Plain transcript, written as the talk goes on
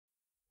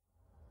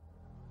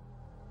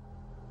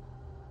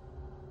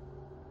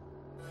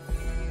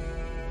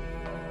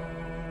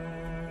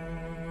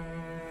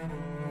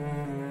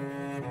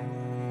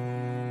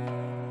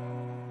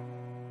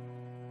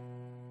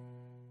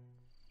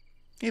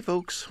Hey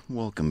folks,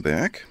 welcome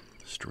back.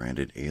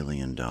 Stranded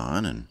Alien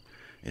Dawn, and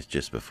it's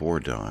just before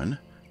dawn.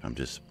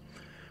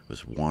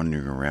 Was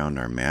wandering around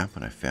our map,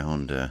 and I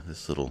found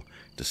this little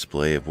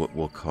display of what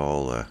we'll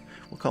call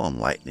them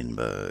lightning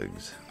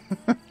bugs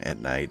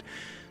at night.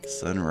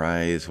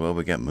 Sunrise. Well,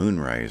 we got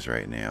moonrise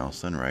right now.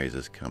 Sunrise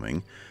is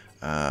coming.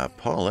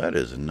 Paulette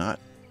is not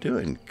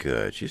doing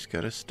good. She's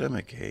got a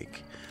stomach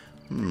ache.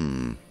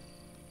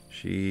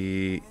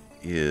 She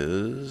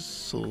is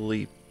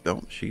sleep.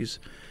 Oh, she's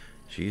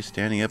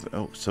standing up.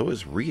 Oh, so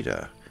is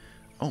Rita.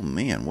 Oh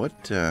man, what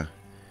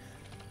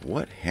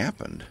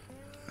happened?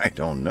 I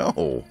don't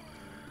know.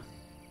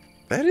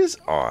 That is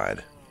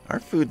odd.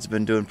 Our food's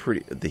been doing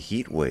pretty. The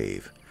heat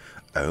wave.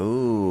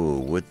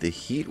 Oh, would the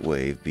heat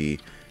wave be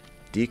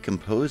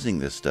decomposing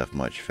this stuff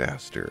much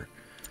faster?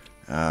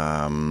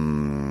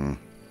 I'm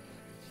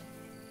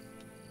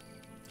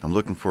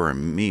looking for our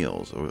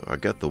meals. Oh, I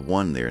got the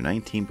one there,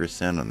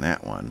 19% on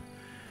that one.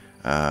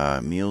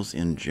 Meals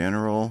in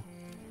general.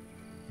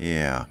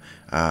 Yeah.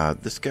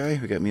 This guy,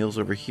 we got meals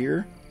over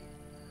here.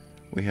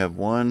 We have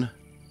one.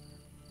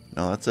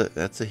 No,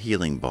 that's a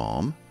healing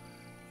balm.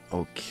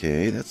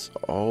 Okay, that's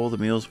all the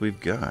meals we've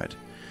got.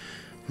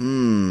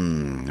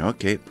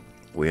 Okay.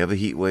 We have a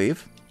heat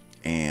wave,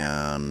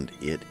 and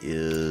it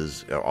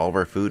is all of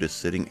our food is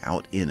sitting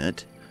out in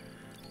it.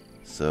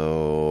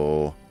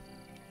 So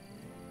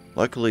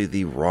luckily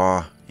the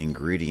raw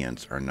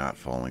ingredients are not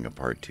falling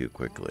apart too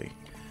quickly.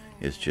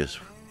 It's just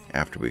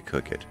after we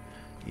cook it.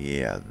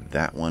 Yeah,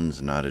 that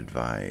one's not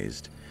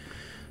advised.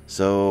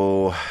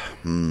 So,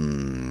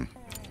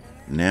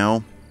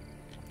 now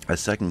a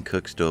second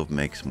cook stove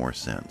makes more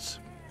sense.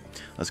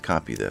 Let's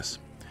copy this.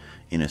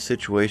 In a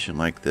situation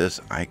like this,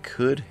 I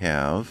could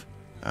have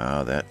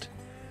that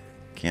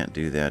can't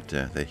do that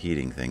the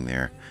heating thing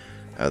there,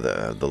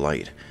 the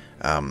light.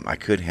 I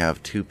could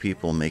have two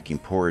people making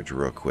porridge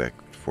real quick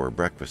for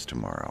breakfast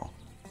tomorrow.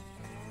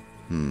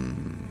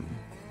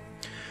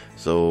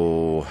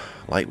 So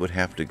light would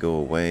have to go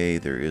away.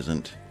 There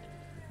isn't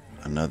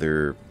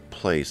another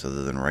place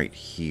other than right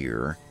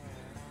here.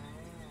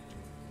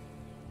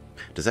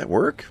 Does that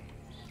work?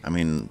 I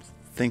mean,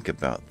 think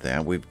about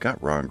that. We've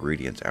got raw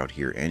ingredients out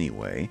here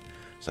anyway.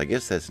 So I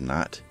guess that's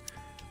not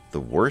the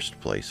worst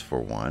place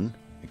for one.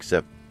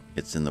 Except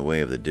it's in the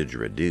way of the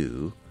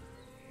didgeridoo.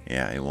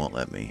 Yeah, it won't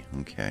let me.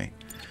 Okay.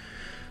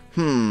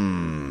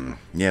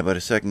 Yeah, but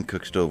a second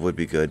cook stove would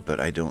be good, but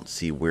I don't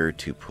see where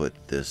to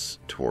put this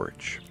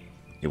torch.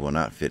 It will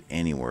not fit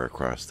anywhere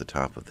across the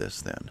top of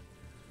this then,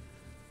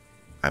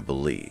 I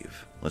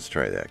believe. Let's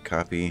try that.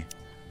 Copy.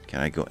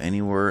 Can I go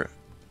anywhere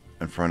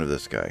in front of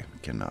this guy?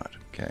 Cannot.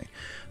 Okay.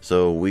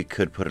 So we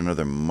could put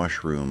another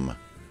mushroom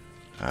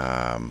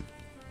shroom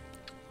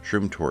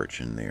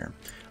torch in there.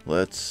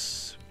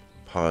 Let's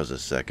pause a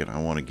second.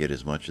 I want to get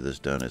as much of this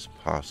done as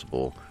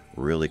possible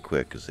really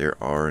quick because there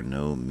are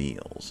no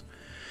meals.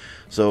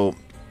 So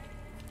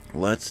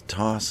let's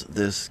toss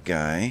this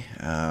guy.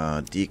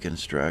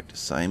 Deconstruct.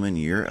 Simon,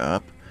 you're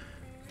up.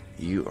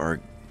 You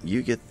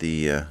get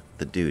the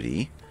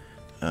duty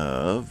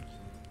of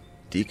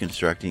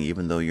deconstructing,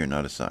 even though you're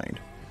not assigned.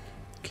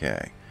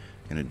 Okay,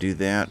 gonna do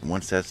that.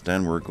 Once that's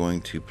done, we're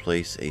going to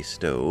place a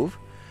stove,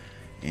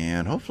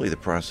 and hopefully the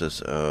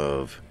process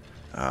of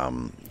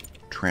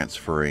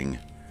transferring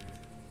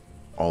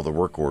all the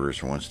work orders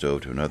from one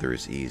stove to another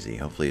is easy.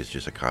 Hopefully it's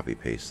just a copy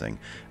paste thing.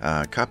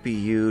 Copy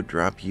you,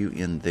 drop you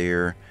in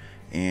there.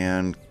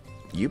 And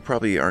you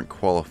probably aren't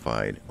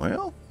qualified.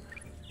 Well,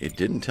 it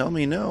didn't tell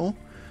me no.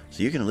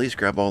 So you can at least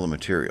grab all the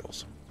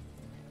materials.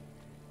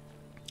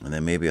 And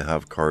then maybe I'll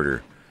have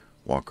Carter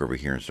walk over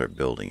here and start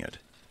building it.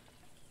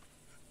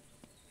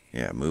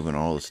 Yeah, moving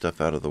all the stuff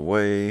out of the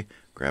way.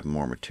 Grabbing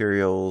more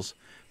materials.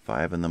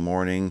 5 in the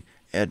morning.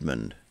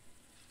 Edmund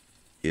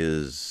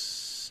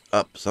is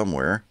up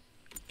somewhere.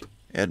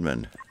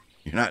 Edmund,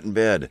 you're not in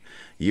bed.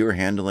 You are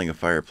handling a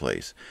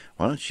fireplace.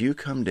 Why don't you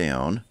come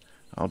down?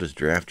 I'll just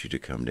draft you to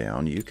come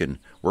down. You can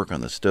work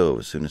on the stove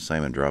as soon as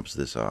Simon drops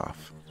this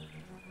off.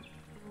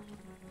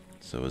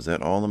 So is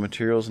that all the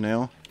materials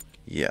now?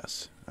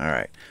 Yes.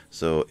 Alright.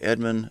 So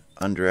Edmund,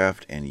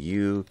 undraft, and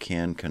you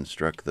can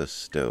construct the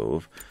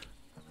stove.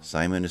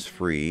 Simon is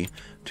free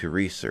to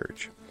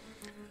research.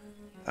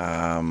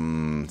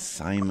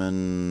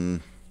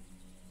 Simon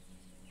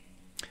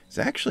is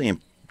actually in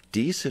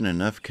decent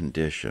enough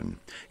condition.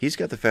 He's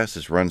got the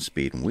fastest run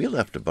speed, and we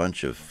left a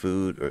bunch of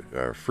food,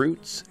 or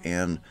fruits,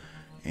 and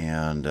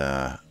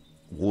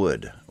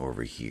wood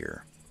over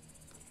here.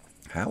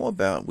 How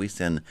about we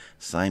send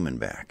Simon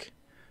back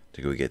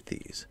to go get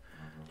these?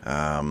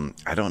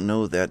 I don't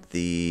know that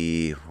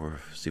see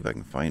if I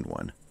can find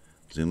one.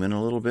 Zoom in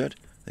a little bit.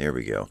 There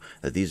we go.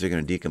 That these are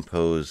going to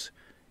decompose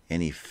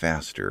any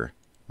faster.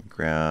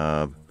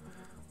 Grab.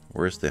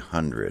 Where's the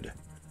 100?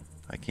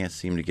 I can't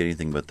seem to get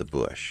anything but the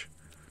bush.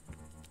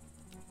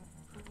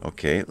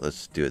 Okay,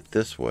 let's do it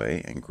this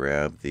way and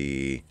grab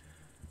the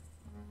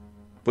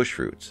bush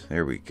fruits.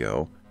 There we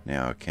go.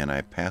 Now, can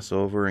I pass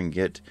over and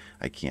get...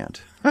 I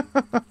can't.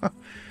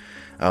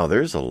 Oh,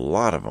 there's a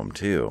lot of them,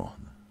 too.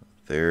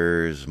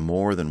 there's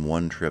more than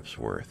one trip's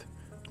worth.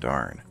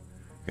 Darn.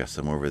 Got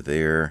some over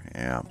there.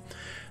 Yeah.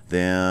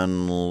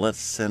 Then let's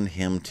send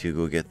him to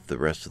go get the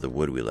rest of the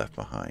wood we left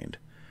behind,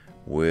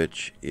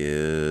 which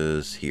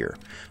is here.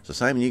 So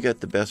Simon, you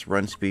got the best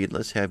run speed.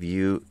 Let's have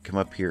you come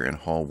up here and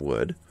haul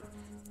wood.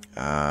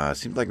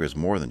 Seems like there's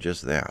more than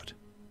just that.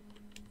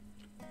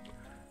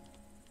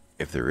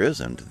 If there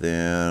isn't,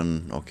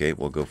 then okay,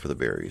 we'll go for the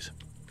berries.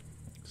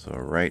 So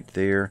right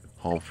there,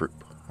 haul fruit,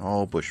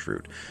 haul bush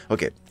fruit.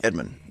 Okay,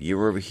 Edmund,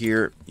 you're over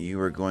here. You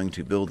are going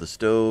to build the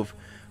stove.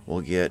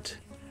 We'll get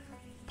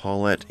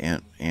Paulette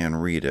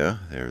and Rita.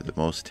 They're the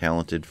most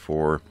talented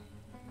for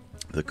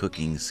the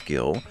cooking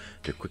skill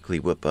to quickly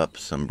whip up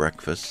some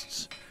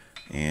breakfasts,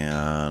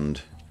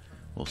 and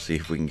we'll see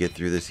if we can get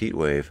through this heat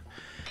wave.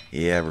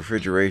 Yeah,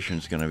 refrigeration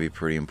is going to be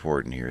pretty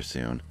important here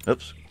soon.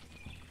 Oops,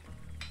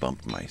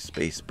 bumped my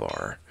space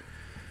bar.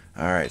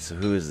 Alright, so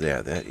who is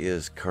that? That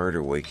is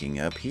Carter waking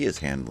up. He is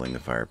handling the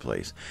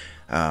fireplace.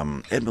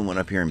 Edmund went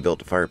up here and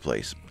built a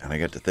fireplace, and I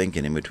got to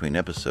thinking in between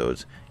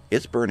episodes,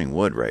 it's burning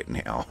wood right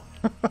now.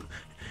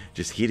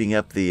 Just heating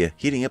up the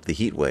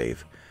heat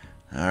wave.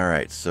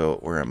 Alright, so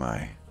where am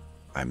I?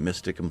 I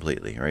missed it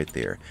completely right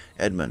there.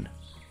 Edmund,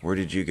 where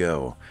did you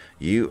go?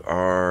 You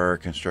are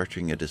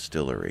constructing a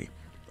distillery.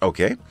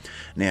 Okay.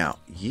 Now,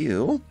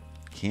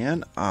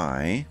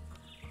 I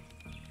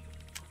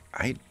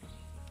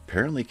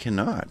apparently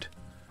cannot.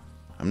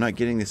 I'm not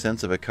getting the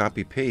sense of a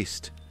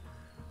copy-paste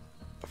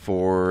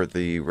for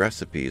the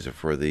recipes or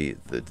for the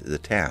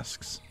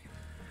tasks.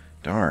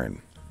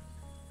 Darn.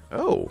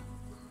 Oh,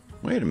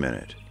 wait a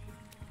minute.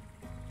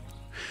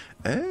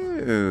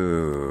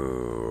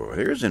 Oh,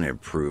 there's an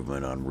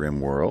improvement on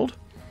RimWorld.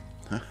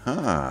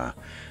 Haha.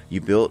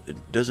 You built,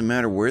 it doesn't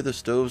matter where the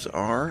stoves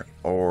are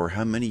or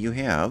how many you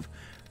have,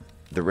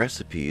 the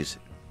recipes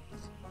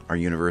are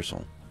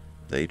universal.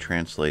 They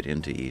translate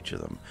into each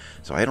of them.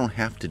 So I don't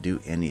have to do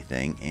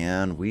anything,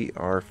 and we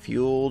are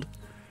fueled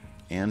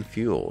and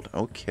fueled.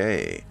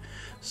 Okay.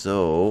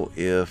 So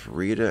if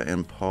Rita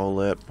and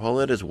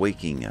Paulette is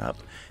waking up,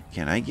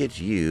 can I get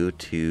you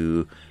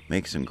to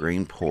make some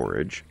grain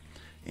porridge?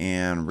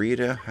 And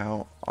Rita,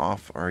 how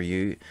off are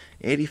you?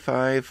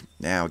 85?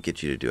 Now I'll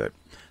get you to do it.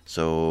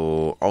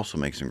 So also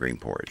make some grain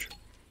porridge.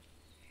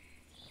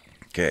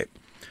 Okay.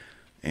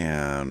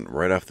 And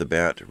right off the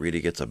bat, Rita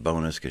gets a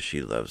bonus because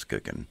she loves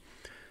cooking.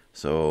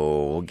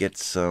 So we'll get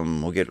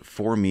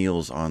 4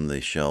 meals on the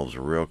shelves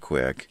real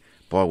quick.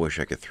 Boy, I wish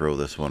I could throw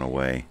this one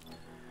away.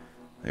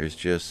 There's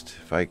just,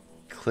 if I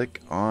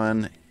click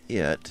on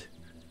it,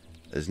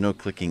 there's no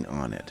clicking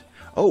on it.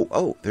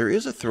 Oh, there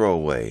is a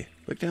throwaway.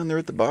 Look down there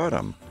at the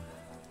bottom.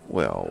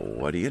 Well,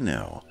 what do you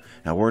know?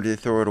 Now, where do they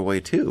throw it away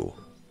to?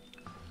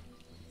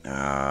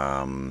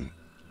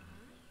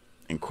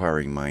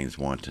 Inquiring minds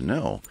want to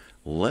know.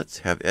 Let's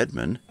have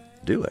Edmund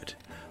do it.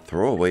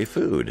 Throw away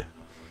food.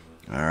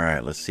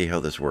 Alright, let's see how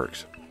this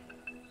works.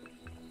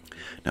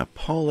 Now,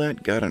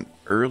 Paulette got an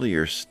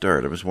earlier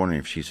start. I was wondering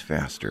if she's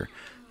faster.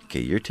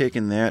 Okay, you're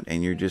taking that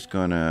and you're just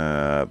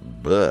gonna...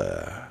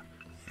 Blah.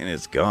 And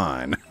it's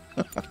gone.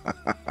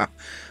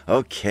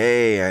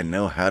 Okay, I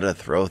know how to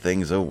throw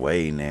things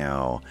away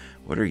now.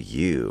 What are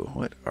you?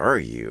 What are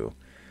you?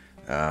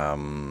 I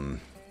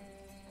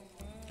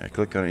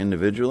click on it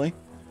individually.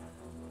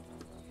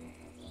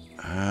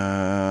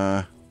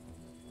 I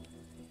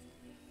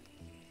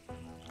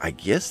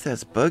guess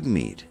that's bug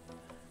meat.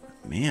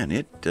 Man,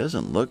 it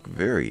doesn't look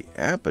very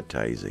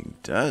appetizing,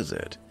 does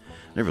it?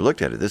 Never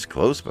looked at it this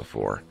close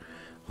before.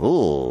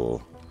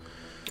 Ooh.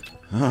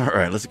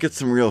 Alright, let's get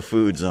some real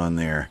foods on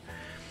there.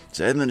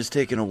 So Edmund is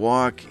taking a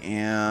walk,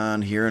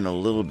 and here in a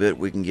little bit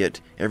we can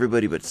get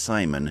everybody but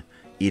Simon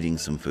eating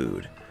some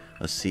food.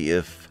 Let's see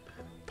if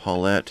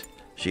Paulette,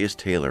 she is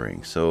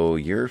tailoring. So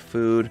your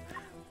food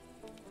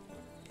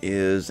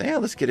is,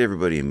 let's get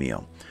everybody a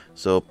meal.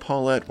 So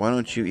Paulette, why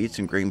don't you eat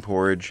some grain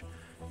porridge,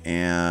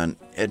 and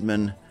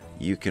Edmund,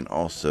 you can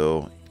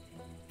also,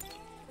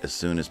 as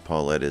soon as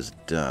Paulette is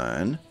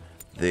done,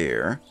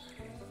 there,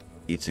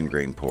 eat some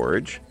grain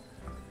porridge.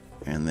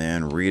 And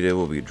then Rita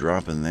will be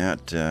dropping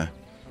that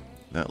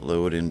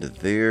load into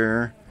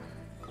there.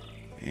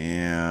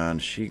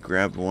 And she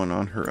grabbed one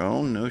on her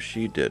own. No,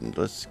 she didn't.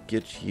 Let's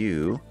get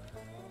you.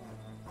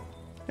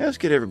 Let's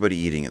get everybody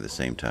eating at the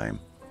same time.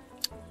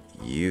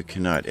 You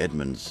cannot.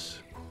 Edmund's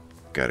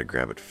got to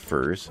grab it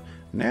first.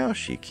 Now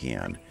she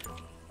can.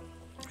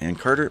 And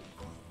Carter,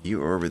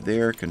 you are over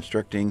there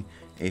constructing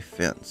a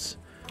fence.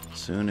 As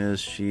soon as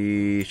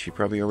she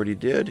probably already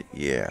did.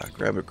 Yeah,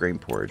 grab a grain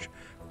porridge.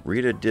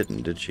 Rita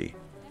didn't, did she?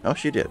 Oh,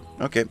 she did.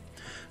 Okay.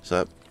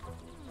 So,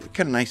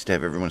 kind of nice to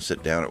have everyone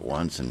sit down at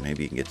once, and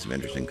maybe you can get some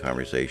interesting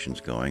conversations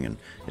going, and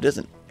it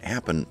doesn't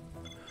happen.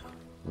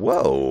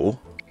 Whoa.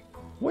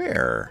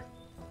 Where?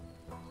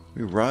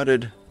 We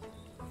rotted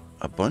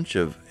a bunch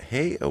of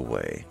hay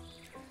away.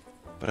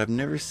 But I've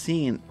never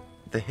seen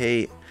the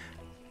hay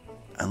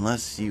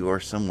unless you are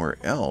somewhere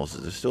else.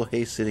 Is there still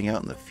hay sitting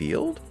out in the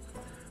field?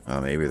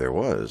 Maybe there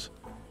was.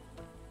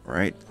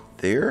 Right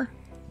there?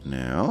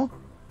 No?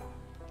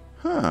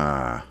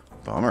 Huh.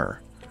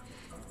 Bummer.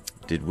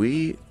 Did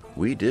we?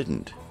 We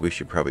didn't. We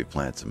should probably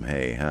plant some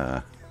hay,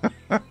 huh?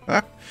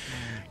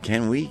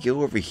 Can we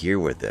go over here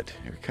with it?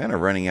 We're kind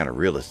of running out of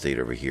real estate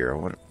over here. I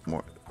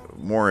want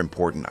more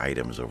important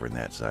items over on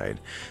that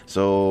side.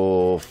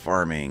 So,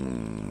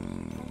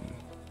 farming.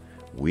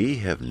 We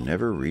have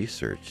never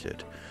researched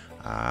it.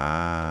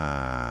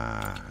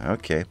 Ah,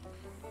 okay.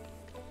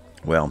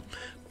 Well,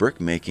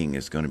 brick making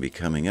is going to be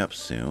coming up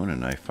soon,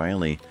 and I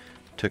finally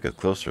took a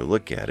closer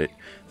look at it.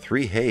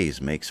 3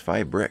 hays makes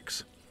 5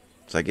 bricks.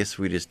 So I guess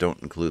we just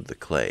don't include the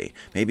clay.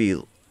 Maybe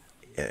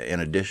in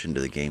addition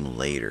to the game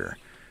later,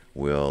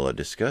 we'll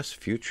discuss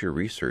future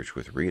research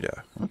with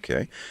Rita.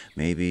 Okay.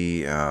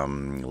 Maybe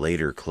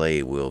later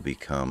clay will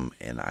become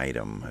an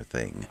item, a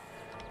thing.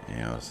 You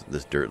know,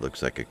 this dirt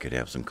looks like it could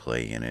have some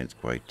clay in it. It's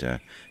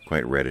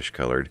quite reddish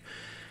colored.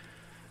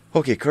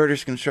 Okay,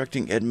 Carter's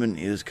constructing, Edmund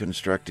is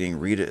constructing,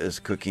 Rita is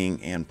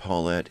cooking, and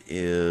Paulette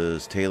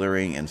is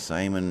tailoring, and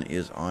Simon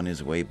is on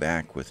his way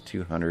back with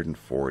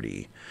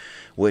 240.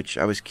 Which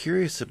I was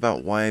curious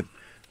about why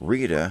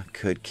Rita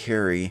could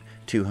carry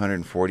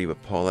 240,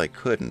 but Paulette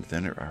couldn't.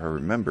 Then I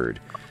remembered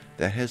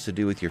that has to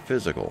do with your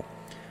physical.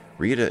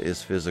 Rita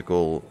is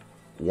physical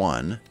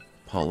 1,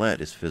 Paulette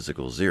is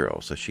physical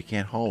 0, so she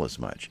can't haul as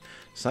much.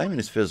 Simon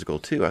is physical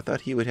 2. I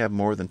thought he would have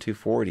more than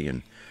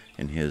 240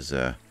 in his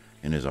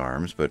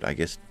arms, but I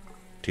guess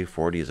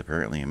 240 is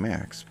apparently a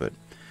max. But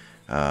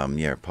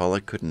yeah,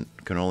 Paulette can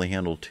only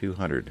handle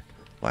 200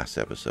 last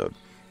episode.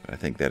 But I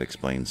think that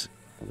explains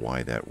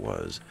why that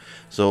was.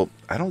 So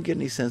I don't get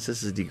any sense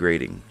this is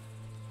degrading.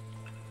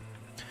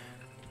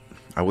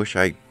 I wish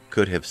I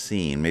could have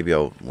seen. Maybe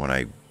when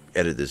I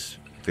edit this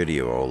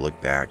video, I'll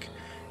look back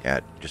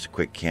at just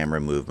quick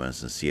camera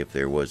movements and see if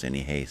there was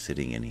any hay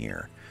sitting in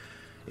here.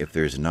 If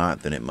there's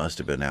not, then it must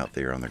have been out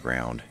there on the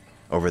ground.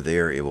 Over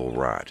there, it will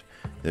rot.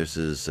 This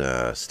is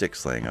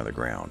sticks laying on the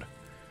ground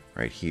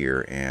right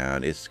here,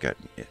 and it's got,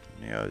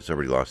 it's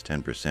already lost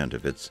 10%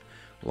 of its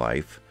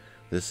life.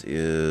 This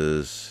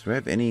is, do I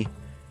have any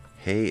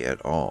hay at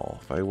all?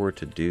 If I were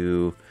to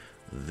do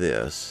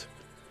this,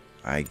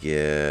 I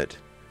get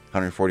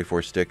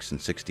 144 sticks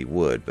and 60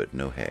 wood, but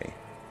no hay.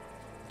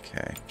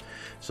 Okay,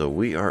 so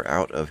we are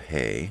out of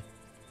hay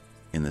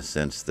in the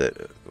sense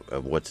that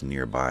of what's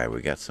nearby.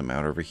 We got some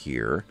out over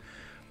here.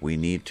 We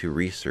need to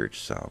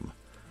research some.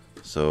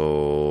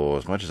 So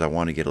as much as I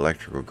want to get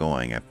electrical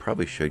going, I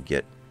probably should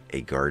get a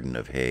garden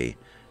of hay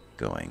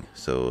going.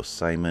 So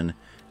Simon,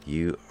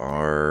 you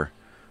are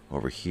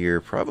over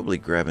here probably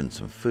grabbing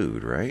some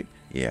food, right?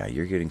 Yeah,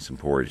 you're getting some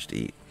porridge to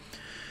eat.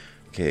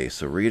 Okay,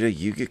 so Rita,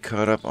 you get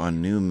caught up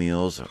on new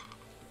meals.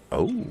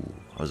 Oh,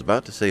 I was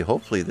about to say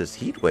hopefully this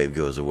heat wave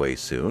goes away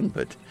soon,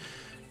 but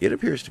it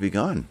appears to be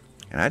gone.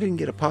 And I didn't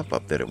get a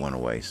pop-up that it went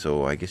away,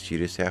 so I guess you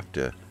just have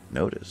to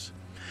notice.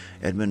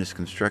 Edmund is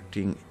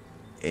constructing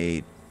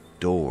a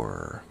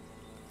door.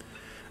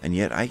 And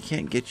yet I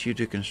can't get you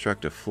to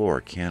construct a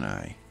floor, can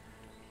I?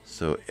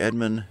 So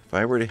Edmund, if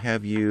I were to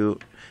have you,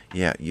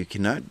 yeah, you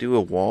cannot do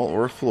a wall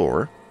or a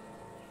floor,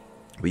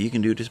 but you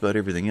can do just about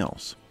everything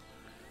else.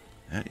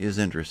 That is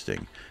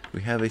interesting.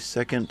 We have a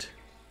second,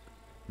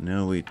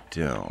 no we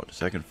don't,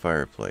 second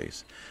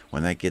fireplace.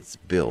 When that gets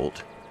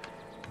built,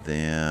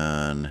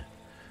 then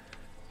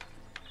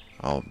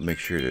I'll make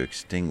sure to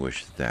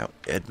extinguish that.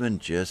 Edmund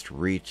just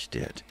reached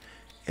it.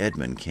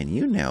 Edmund, can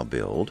you now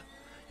build?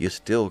 You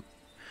still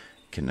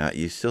cannot.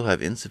 You still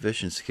have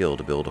insufficient skill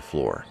to build a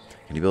floor.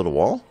 Can you build a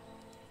wall?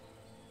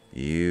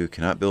 You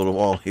cannot build a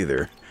wall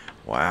either.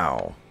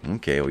 Wow.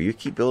 Okay, well you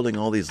keep building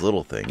all these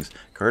little things.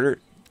 Carter,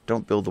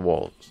 don't build the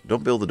walls.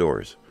 Don't build the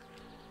doors.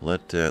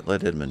 Let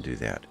Edmund do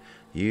that.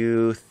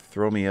 You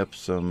throw me up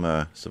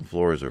some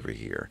floors over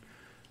here.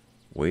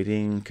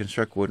 Waiting,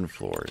 construct wooden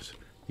floors.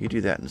 You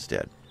do that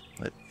instead.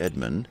 Let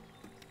Edmund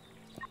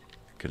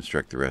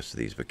construct the rest of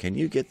these. But can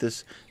you get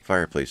this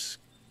fireplace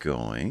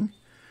going?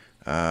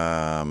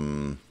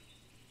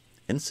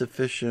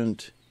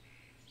 Insufficient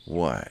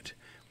what?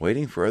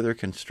 Waiting for other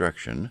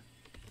construction.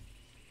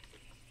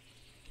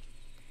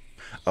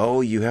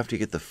 Oh, you have to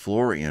get the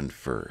floor in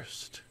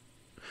first.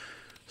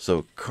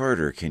 So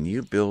Carter, can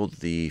you build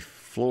the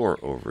floor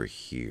over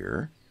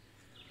here?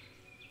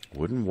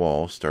 Wooden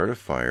wall, start a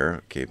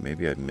fire. Okay,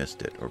 maybe I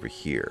missed it over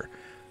here.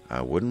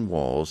 Wooden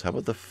walls. How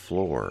about the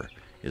floor?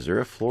 Is there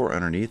a floor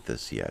underneath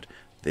this yet?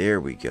 There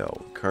we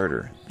go.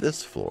 Carter,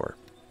 this floor.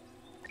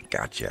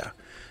 Gotcha.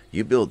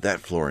 You build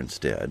that floor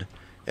instead.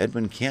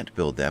 Edmund can't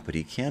build that, but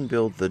he can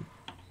build the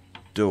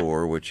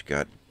door, which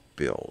got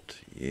built.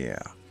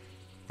 Yeah.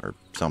 Or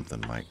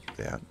something like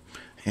that.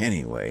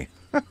 Anyway.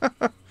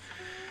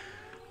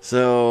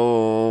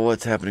 So,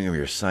 what's happening over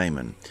here?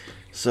 Simon.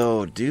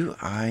 So, do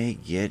I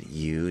get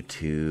you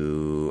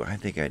to... I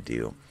think I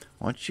do.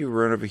 Why don't you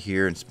run over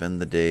here and spend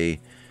the day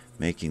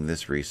making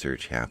this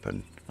research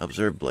happen?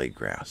 Observe blade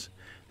grass.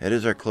 That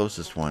is our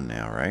closest one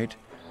now, right?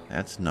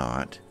 That's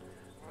not.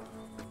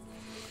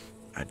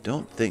 I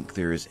don't think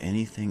there is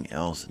anything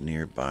else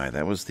nearby.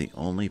 That was the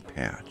only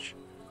patch.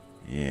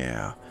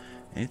 Yeah.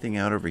 Anything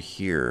out over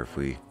here if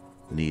we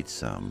need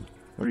some?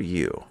 What are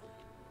you?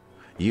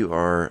 You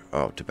are,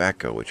 oh,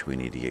 tobacco, which we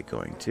need to get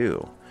going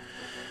too.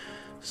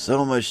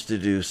 So much to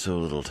do, so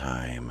little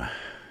time.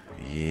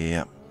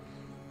 Yep.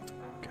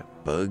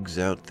 Got bugs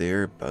out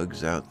there,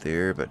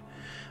 but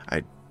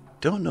I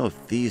don't know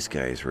if these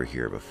guys were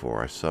here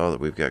before. I saw that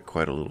we've got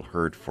quite a little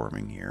herd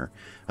forming here.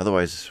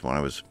 Otherwise, when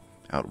I was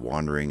out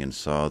wandering and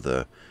saw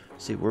the...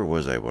 See, where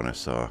was I when I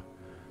saw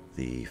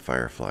the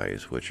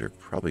fireflies, which are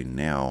probably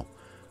now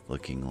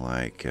looking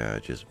like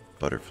just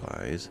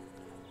butterflies.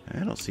 I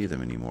don't see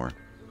them anymore.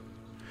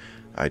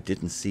 I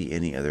didn't see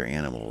any other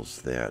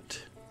animals that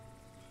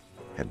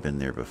had been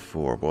there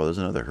before. Boy, there's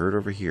another herd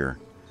over here.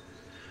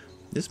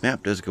 This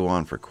map does go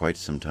on for quite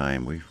some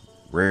time. We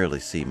rarely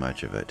see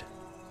much of it.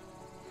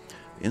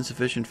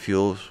 Insufficient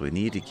fuel, so we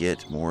need to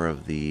get more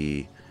of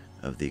the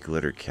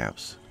glitter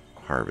caps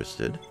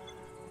harvested.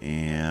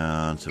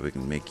 And so we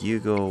can make you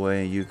go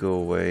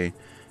away,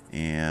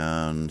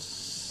 and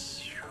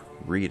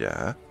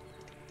Rita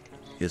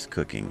is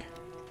cooking.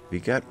 We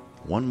got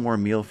one more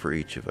meal for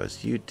each of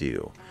us. You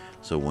do.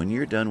 So when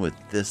you're done with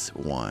this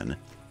one,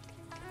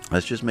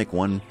 let's just make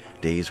 1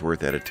 day's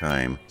worth at a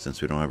time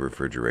since we don't have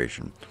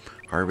refrigeration.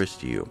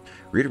 Harvest you.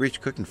 Rita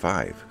reached cooking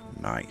 5.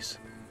 Nice.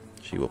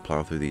 She will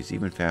plow through these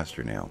even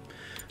faster now.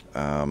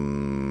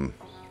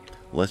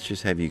 Let's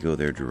just have you go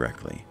there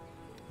directly.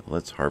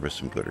 Let's harvest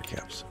some glitter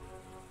caps.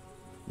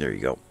 There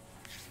you go.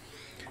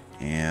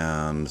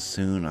 And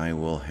soon I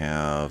will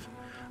have...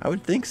 I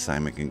would think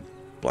Simon can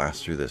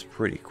blast through this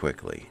pretty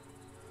quickly.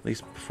 At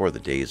least before the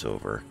day's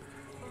over.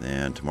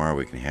 Then tomorrow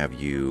we can have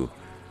you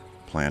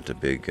plant a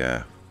big...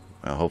 well,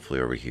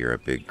 hopefully over here, a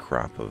big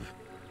crop of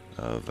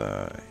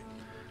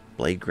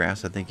blade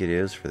grass, I think it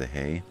is, for the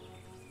hay.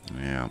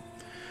 Yeah.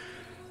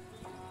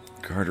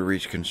 Carter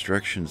reached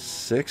construction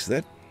 6.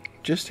 That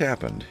just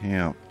happened.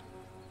 Yeah.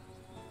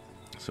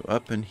 So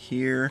up in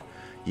here,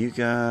 you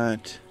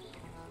got...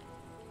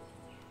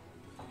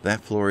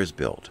 That floor is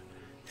built.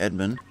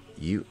 Edmund,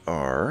 you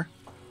are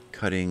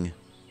cutting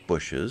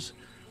bushes.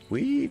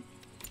 We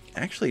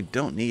actually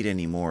don't need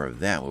any more of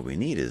that. What we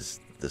need is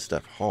the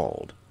stuff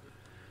hauled,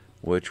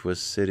 which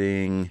was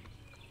sitting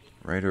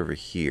right over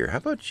here. How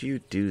about you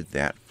do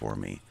that for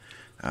me?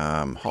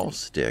 Haul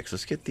sticks.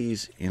 Let's get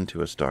these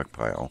into a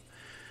stockpile.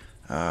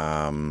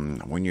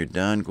 When you're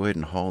done, go ahead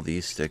and haul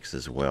these sticks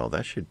as well.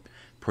 That should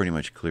pretty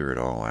much clear it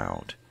all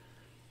out.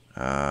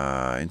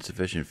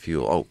 Insufficient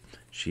fuel. Oh,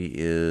 she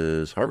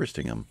is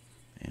harvesting them.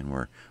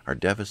 And our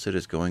deficit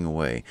is going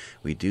away.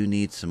 We do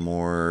need some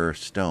more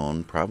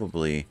stone,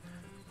 probably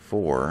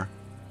for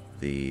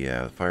the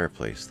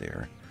fireplace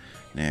there.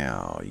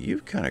 Now,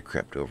 you've kind of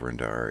crept over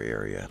into our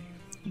area.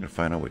 We're going to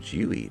find out what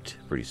you eat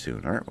pretty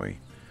soon, aren't we?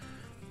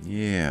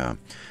 Yeah.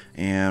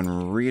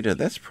 And Rita,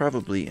 that's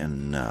probably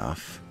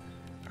enough.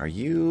 Are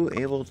you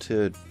able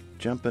to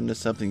jump into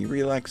something?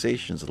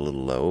 Relaxation's a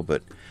little low,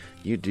 but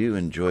you do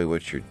enjoy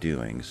what you're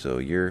doing, so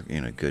you're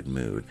in a good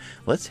mood.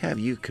 Let's have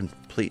you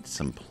complete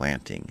some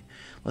planting.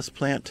 Let's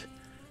plant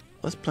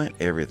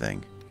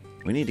everything.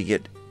 We need to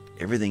get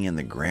everything in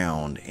the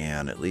ground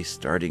and at least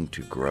starting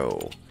to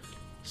grow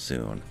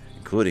soon,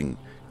 including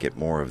get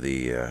more of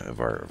the of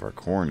our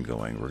corn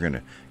going. We're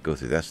gonna go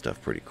through that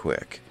stuff pretty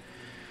quick.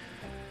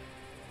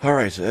 All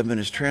right, so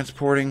Edmund is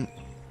transporting.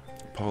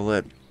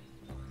 Paulette,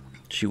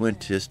 she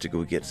went just to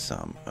go get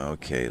some.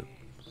 Okay.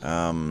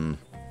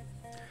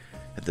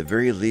 At the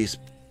very least,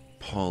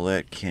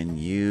 Paulette, can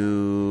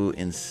you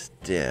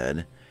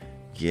instead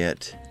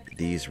get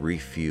these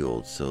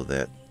refueled so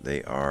that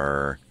they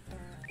are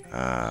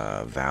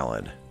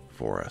valid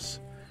for us?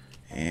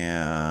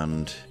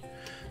 And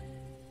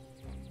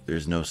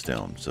there's no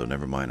stone, so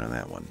never mind on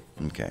that one.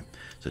 Okay,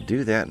 so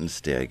do that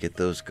instead. Get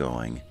those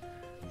going.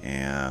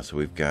 And so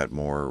we've got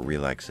more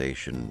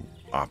relaxation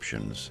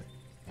options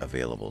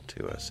available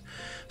to us.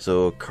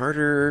 So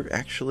Carter,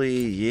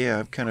 actually, yeah,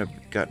 I've kind of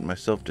gotten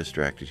myself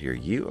distracted here.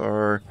 You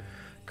are,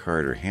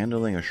 Carter,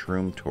 handling a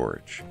shroom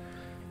torch.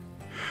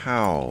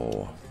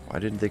 How? I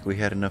didn't think we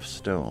had enough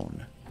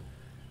stone.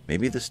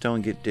 Maybe the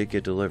stone did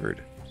get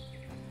delivered.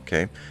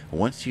 Okay,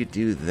 once you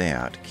do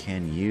that,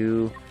 can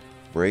you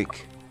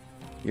break?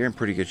 You're in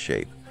pretty good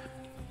shape.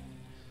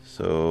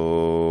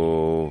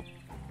 So,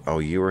 oh,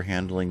 you were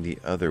handling the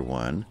other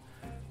one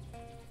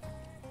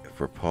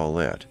for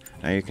Paulette.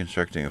 Now you're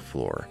constructing a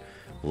floor.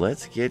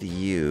 Let's get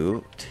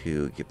you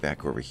to get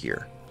back over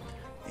here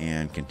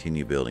and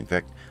continue building. In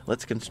fact,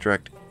 let's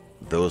construct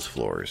those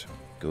floors.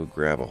 Go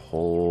grab a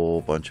whole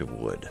bunch of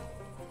wood.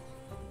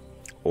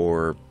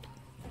 Or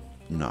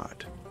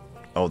not.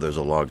 Oh, there's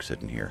a log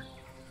sitting here.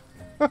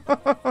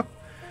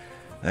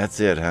 That's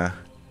it, huh?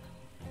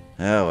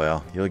 Oh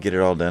well, you'll get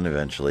it all done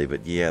eventually.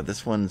 But yeah,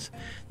 this one's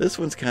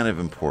kind of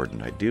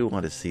important. I do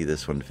want to see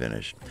this one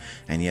finished.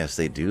 And yes,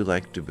 they do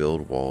like to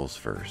build walls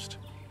first.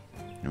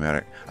 No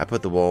matter, I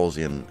put the walls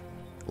in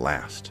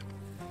last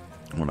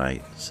when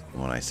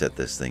I set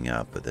this thing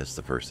up, but that's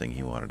the first thing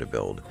he wanted to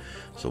build.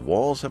 So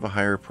walls have a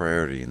higher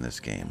priority in this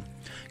game.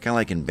 Kind of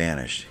like in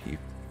Banished. You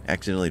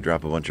accidentally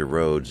drop a bunch of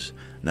roads,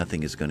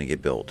 nothing is going to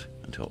get built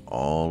until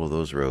all of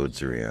those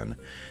roads are in.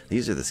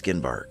 These are the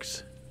skin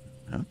barks.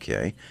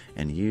 Okay.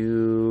 And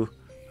you...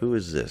 Who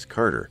is this?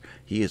 Carter.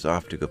 He is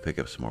off to go pick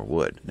up some more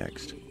wood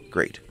next.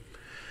 Great.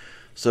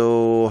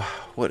 So,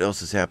 what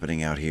else is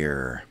happening out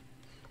here?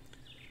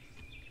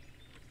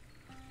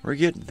 We're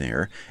getting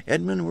there.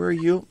 Edmund, where are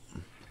you?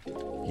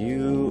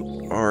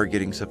 You are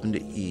getting something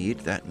to eat.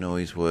 That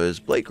noise was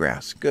blade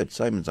grass. Good.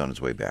 Simon's on his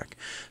way back.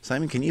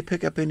 Simon, can you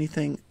pick up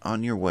anything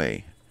on your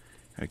way?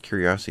 Out of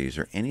curiosity, is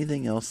there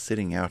anything else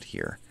sitting out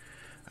here?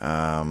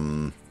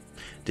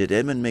 Did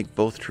Edmund make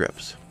both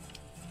trips?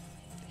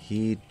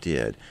 He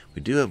did.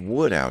 We do have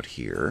wood out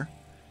here.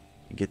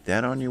 You get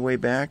that on your way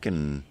back,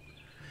 and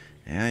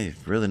yeah,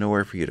 you've really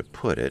nowhere for you to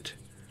put it.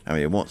 I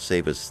mean, it won't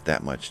save us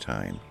that much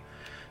time.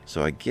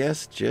 So I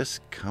guess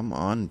just come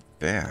on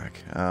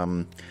back.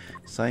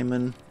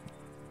 Simon,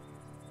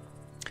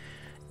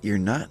 you're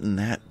not in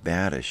that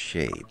bad a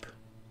shape.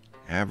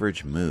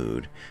 Average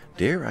mood.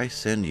 Dare I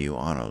send you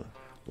on a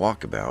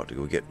walkabout to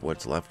go get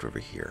what's left over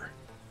here?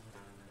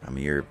 I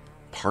mean, you're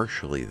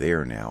partially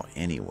there now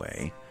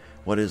anyway.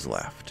 What is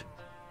left?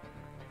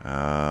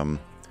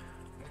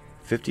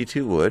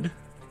 52 wood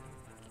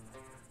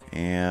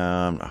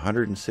and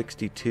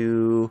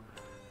 162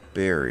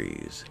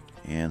 berries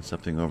and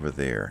something over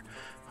there.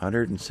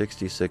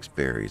 166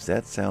 berries.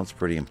 That sounds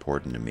pretty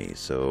important to me.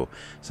 So,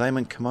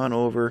 Simon, come on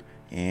over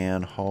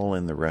and haul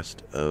in the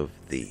rest of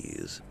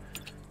these.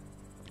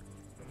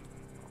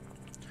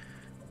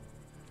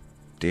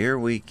 Do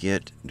we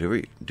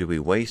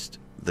waste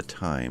the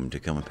time to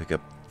come and pick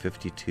up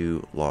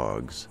 52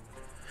 logs?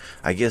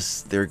 I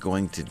guess they're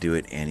going to do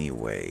it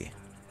anyway.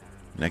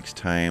 Next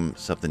time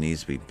something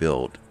needs to be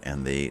built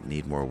and they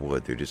need more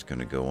wood, they're just going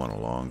to go on a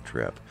long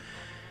trip.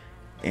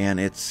 And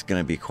it's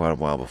going to be quite a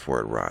while before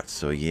it rots.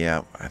 So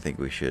yeah, I think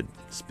we should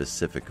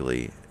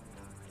specifically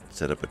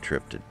set up a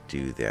trip to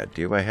do that.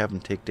 Do I have them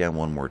take down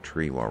one more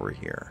tree while we're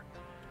here?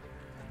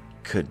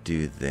 Could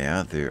do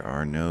that. There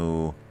are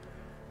no...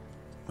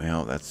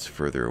 Well, that's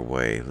further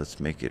away. Let's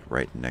make it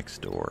right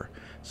next door.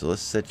 So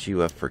let's set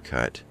you up for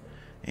cut.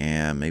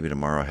 And maybe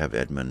tomorrow have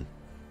Edmund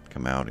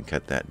come out and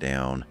cut that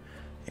down.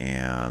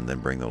 And then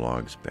bring the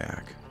logs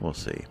back. We'll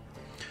see.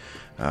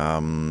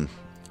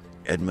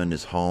 Edmund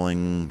is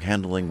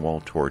handling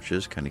wall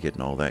torches, kind of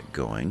getting all that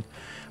going.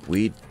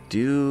 We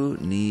do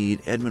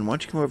need... Edmund, why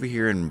don't you come over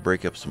here and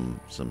break up some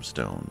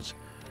stones?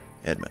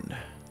 Edmund.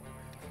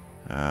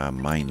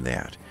 Mine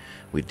that.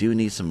 We do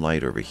need some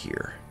light over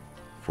here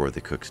for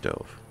the cook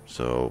stove.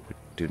 So we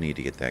do need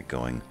to get that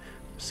going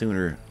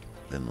sooner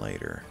than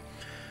later.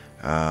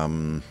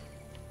 Paulette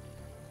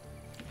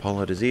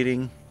is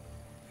eating.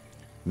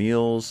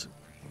 Meals.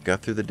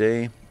 Got through the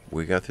day.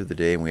 We got through the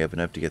day and we have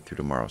enough to get through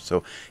tomorrow.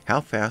 So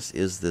how fast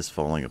is this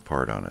falling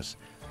apart on us?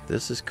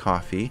 This is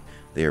coffee.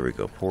 There we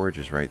go. Porridge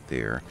is right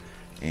there.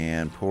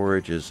 And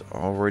porridge is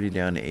already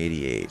down to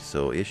 88.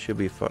 So it should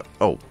be fun.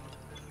 Oh,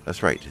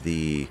 that's right.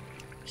 The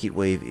heat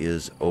wave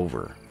is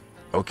over.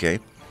 Okay.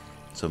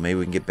 So maybe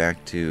we can get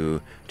back to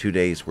 2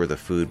 days worth of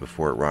food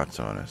before it rots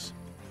on us.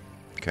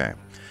 Okay.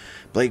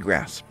 Blade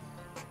grass.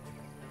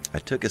 I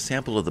took a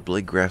sample of the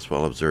blade grass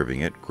while observing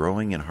it.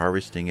 Growing and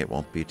harvesting it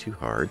won't be too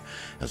hard,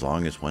 as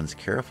long as one's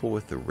careful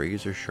with the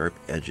razor-sharp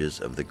edges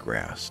of the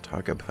grass.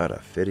 Talk about a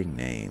fitting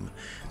name.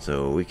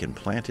 So we can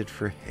plant it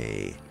for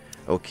hay.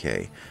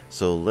 Okay,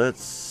 so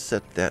let's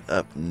set that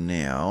up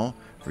now.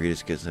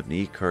 Rita's getting some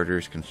neat.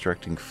 Carter's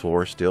constructing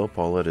floor still.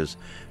 Paulette is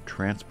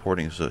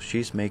transporting. So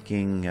she's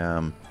making...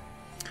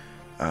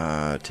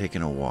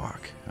 taking a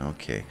walk.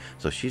 Okay,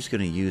 so she's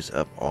going to use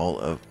up all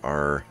of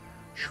our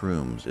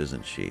shrooms,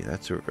 isn't she?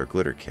 That's her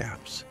glitter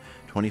caps.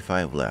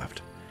 25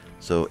 left.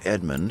 So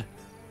Edmund,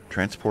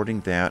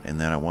 transporting that, and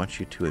then I want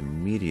you to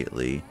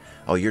immediately...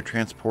 Oh, you're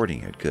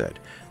transporting it. Good.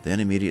 Then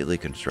immediately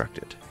construct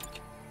it.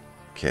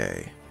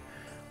 Okay.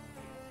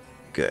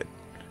 Good.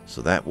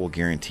 So that will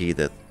guarantee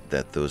that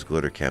those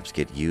glitter caps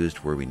get used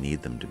where we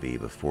need them to be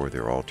before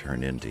they're all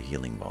turned into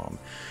healing balm.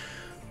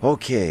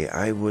 Okay,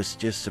 I was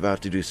just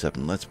about to do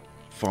something. Let's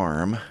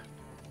farm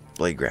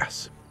blade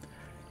grass.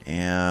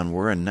 And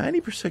we're at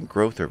 90%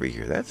 growth over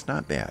here. That's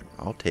not bad.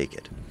 I'll take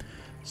it.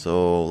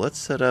 So let's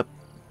set up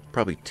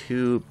probably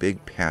 2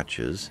 big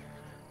patches.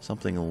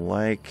 Something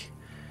like...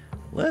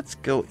 Let's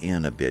go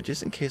in a bit,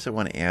 just in case I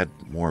want to add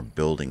more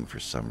building for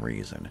some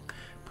reason.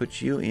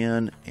 Put you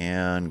in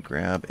and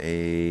grab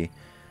a...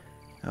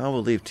 Oh,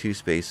 we'll leave 2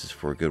 spaces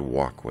for a good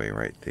walkway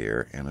right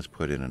there. And let's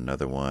put in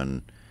another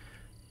one...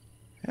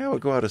 Yeah, we'll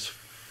go out as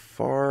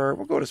far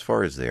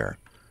as there.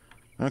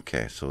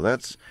 Okay, so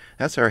that's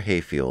our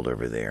hayfield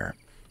over there.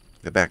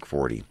 The back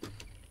 40.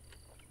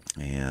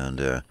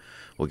 And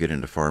we'll get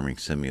into Farming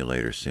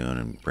Simulator soon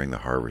and bring the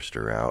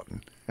harvester out.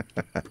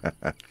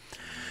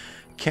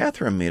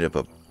 Catherine made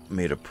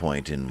a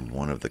point in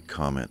one of the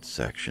comment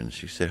sections.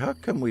 She said, "How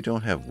come we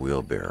don't have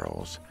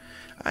wheelbarrows?"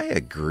 I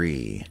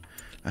agree.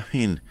 I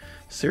mean,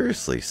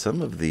 seriously, some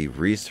of the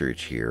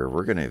research here,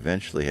 we're going to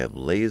eventually have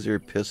laser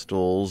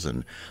pistols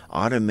and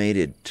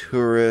automated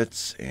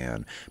turrets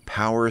and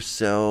power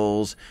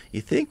cells.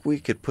 You think we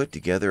could put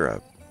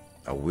together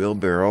a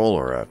wheelbarrow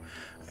or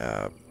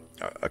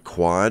a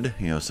quad,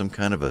 some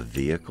kind of a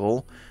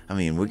vehicle. I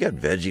mean, we got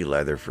veggie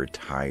leather for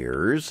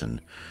tires,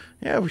 and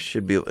yeah, we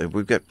should be.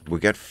 We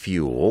got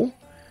fuel.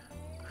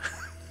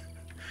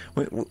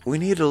 we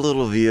need a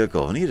little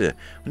vehicle. We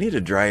need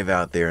to drive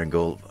out there and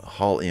go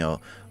haul.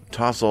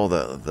 Toss all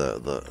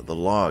the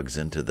logs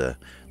into the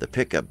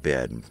pickup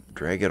bed and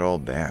drag it all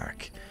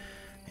back.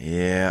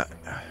 Yeah,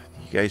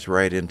 you guys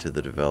write into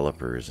the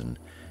developers and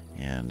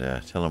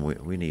tell them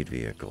we need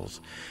vehicles.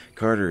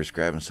 Carter is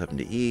grabbing something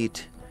to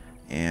eat,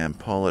 and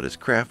Paulette is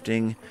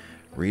crafting.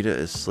 Rita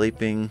is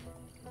sleeping.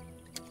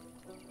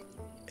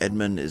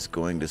 Edmund is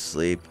going to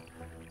sleep.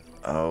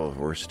 Oh,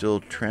 we're still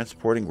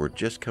transporting. We're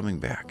just coming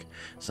back.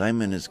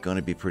 Simon is going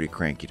to be pretty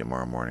cranky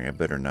tomorrow morning. I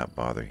better not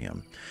bother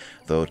him.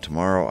 Though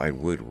tomorrow I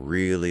would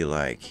really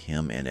like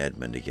him and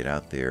Edmund to get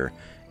out there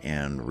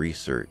and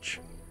research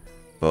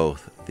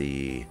both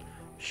the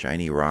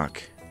shiny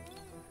rock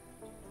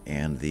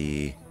and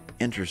the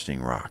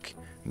interesting rock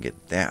and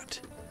get that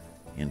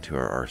into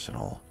our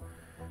arsenal.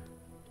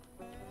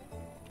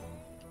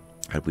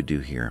 How'd we do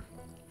here?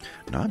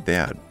 Not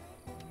bad.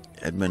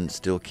 Edmund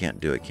still can't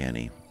do it, can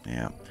he?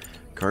 Yeah.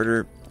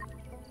 Carter,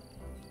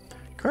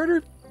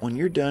 when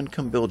you're done,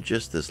 come build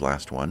just this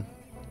last one.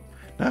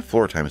 Not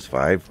floor times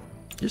 5,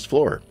 just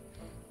floor.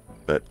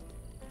 But,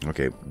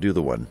 okay, do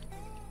the one.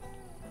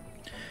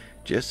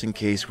 Just in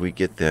case we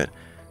get that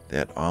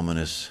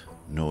ominous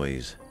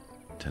noise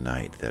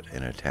tonight that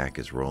an attack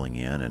is rolling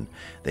in and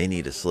they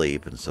need to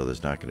sleep, and so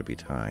there's not going to be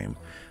time.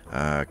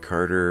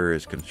 Carter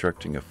is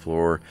constructing a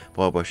floor.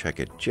 Well, I wish I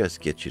could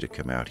just get you to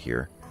come out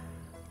here.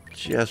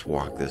 Just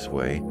walk this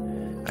way.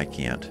 I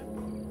can't.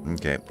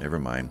 Okay, never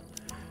mind.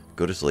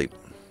 Go to sleep.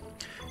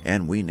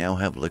 And we now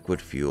have liquid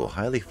fuel,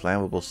 highly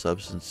flammable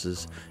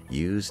substances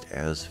used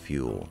as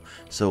fuel.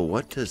 So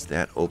what does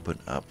that open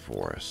up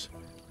for us?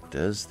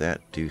 Does that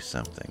do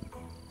something?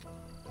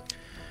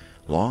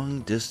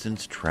 Long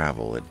distance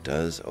travel, it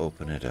does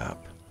open it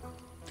up.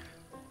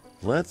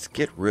 Let's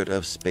get rid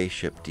of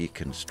spaceship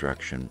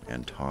deconstruction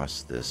and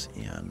toss this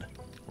in.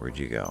 Where'd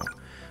you go?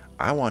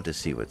 I want to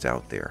see what's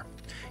out there.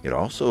 It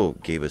also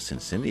gave us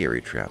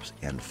incendiary traps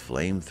and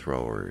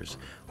flamethrowers.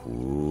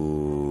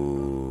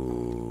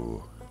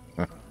 Ooh.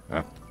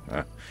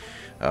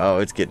 Oh,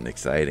 it's getting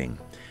exciting.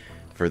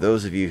 For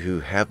those of you who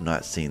have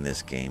not seen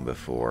this game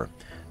before,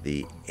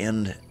 the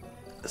end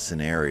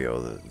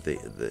scenario,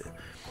 the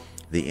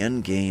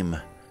end game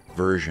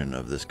version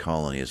of this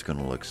colony is going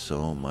to look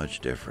so much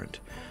different.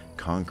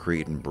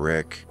 Concrete and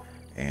brick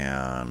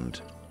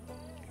and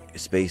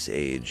space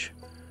age,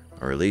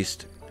 or at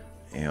least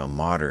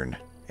modern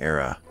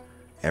era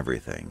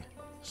everything.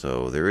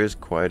 So there is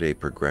quite a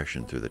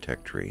progression through the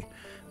tech tree.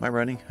 Am I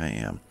running? I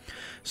am.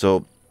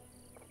 So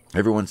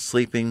everyone's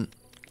sleeping.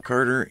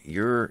 Carter,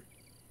 you're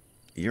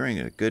in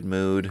a good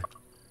mood.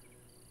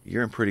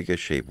 You're in pretty good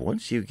shape.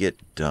 Once you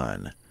get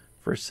done,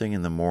 first thing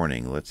in the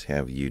morning, let's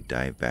have you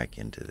dive back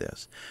into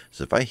this.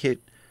 So if I hit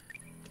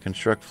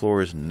construct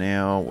floors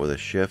now with a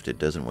shift, it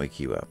doesn't wake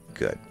you up.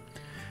 Good.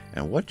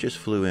 And what just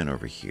flew in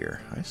over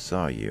here? I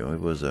saw you.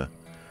 It was a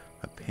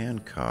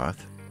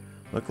pancoth.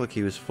 Looked like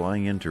he was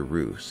flying in to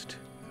roost.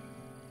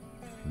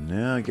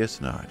 No, I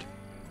guess not.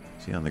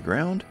 Is he on the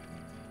ground?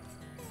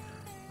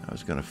 I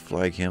was going to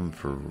flag him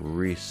for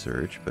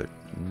research, but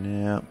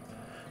no.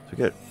 So we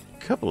got a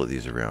couple of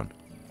these around.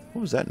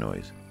 What was that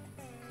noise?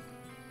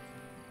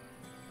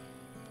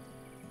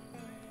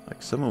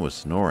 Like someone was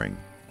snoring.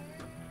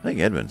 I think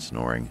Edmund's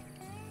snoring.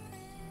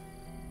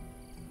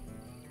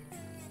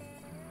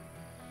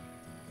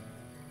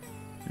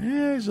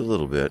 Yeah, he's a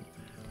little bit.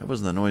 That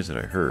wasn't the noise that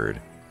I heard.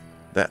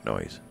 That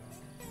noise.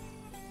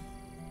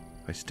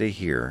 If I stay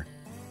here,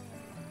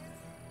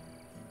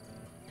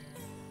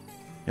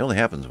 it only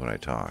happens when I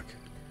talk.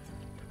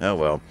 Oh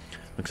well.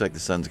 Looks like the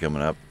sun's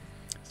coming up.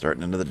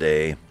 Starting into the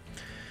day.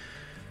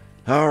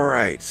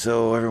 Alright,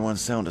 so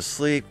everyone's sound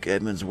asleep.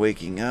 Edmund's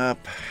waking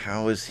up.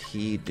 How is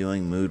he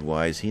doing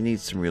mood-wise? He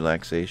needs some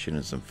relaxation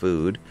and some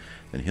food.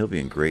 Then he'll be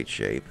in great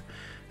shape.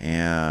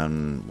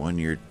 And when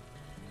you're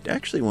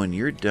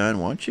done,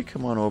 why don't you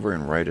come on over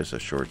and write us a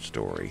short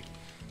story?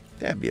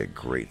 That'd be a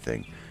great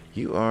thing.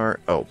 You are...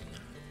 Oh,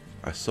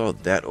 I saw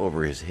that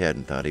over his head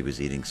and thought he was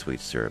eating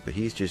sweet syrup. But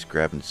he's just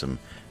grabbing some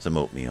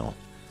oatmeal.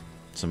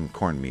 Some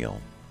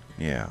cornmeal.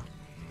 Yeah,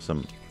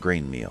 some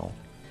grain meal.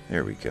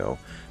 There we go.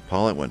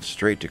 Paulette went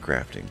straight to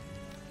crafting.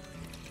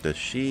 Does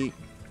she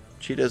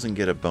doesn't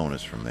get a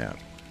bonus from that.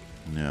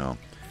 No.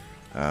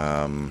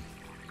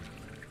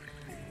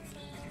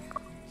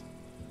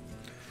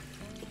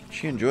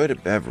 She enjoyed a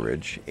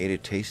beverage, ate a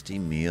tasty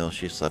meal,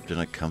 she slept in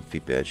a comfy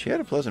bed. She had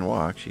a pleasant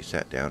walk. She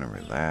sat down and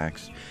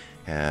relaxed,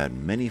 had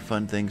many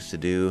fun things to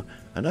do,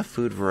 enough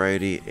food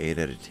variety, ate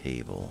at a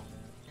table.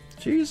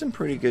 She's in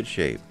pretty good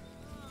shape.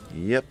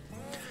 Yep.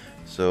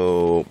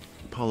 So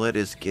Paulette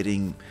is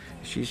getting...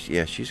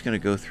 She's going to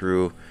go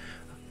through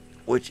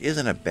which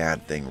isn't a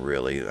bad thing,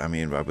 really. I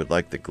mean, I would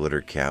like the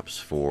glitter caps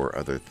for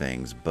other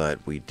things, but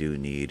we do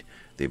need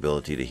the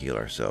ability to heal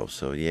ourselves.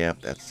 So yeah,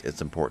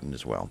 it's important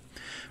as well.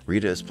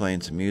 Rita is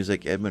playing some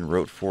music. Edmund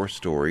wrote 4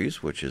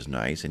 stories, which is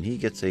nice, and he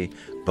gets a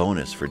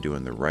bonus for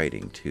doing the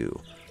writing too.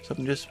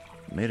 Something just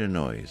made a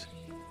noise.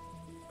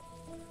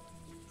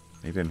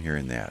 Maybe I'm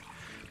hearing that.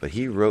 But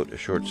he wrote a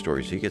short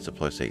story, so he gets a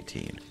plus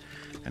 18.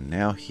 And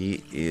now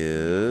he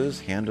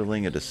is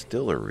handling a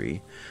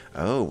distillery.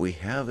 Oh, we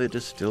have a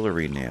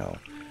distillery now.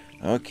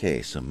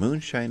 Okay, so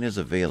moonshine is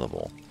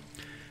available.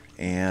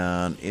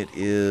 And it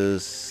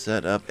is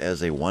set up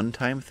as a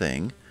one-time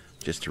thing,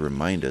 just to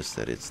remind us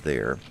that it's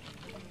there.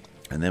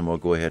 And then we'll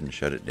go ahead and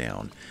shut it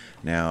down.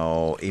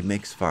 Now, it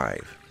makes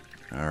 5.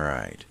 All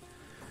right.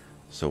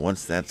 So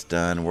once that's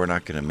done, we're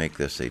not going to make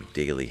this a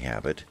daily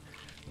habit,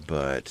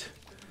 but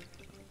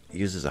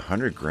uses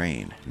 100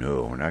 grain.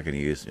 No, we're not going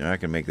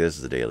to make this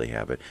as a daily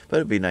habit, but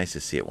it'd be nice to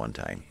see it one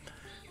time.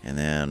 And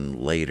then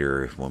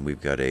later, when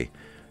we've got a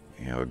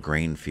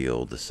grain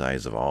field the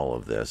size of all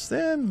of this,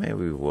 then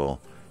maybe we'll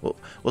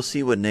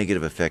see what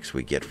negative effects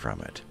we get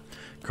from it.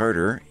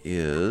 Carter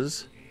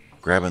is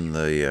grabbing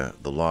the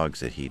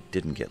logs that he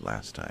didn't get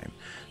last time.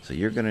 So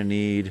you're going to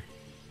need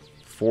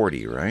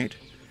 40, right?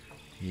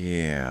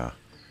 Yeah.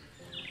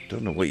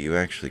 Don't know what you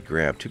actually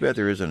grabbed. Too bad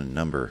there isn't a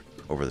number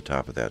over the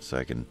top of that so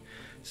I can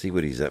see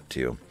what he's up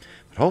to.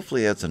 But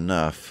hopefully that's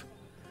enough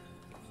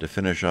to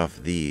finish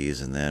off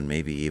these, and then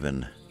maybe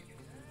even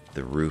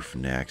the roof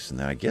next. And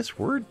then I guess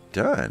we're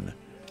done.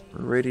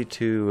 We're ready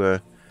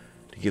to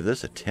give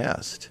this a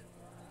test.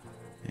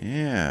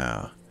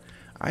 Yeah.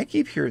 I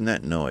keep hearing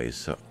that noise,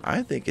 so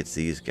I think it's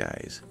these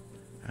guys.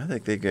 I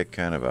think they get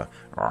kind of a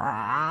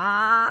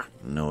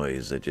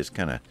noise that just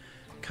kind of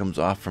comes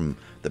off from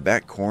the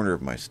back corner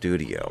of my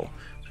studio.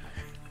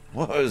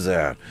 What was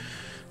that?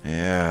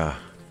 Yeah.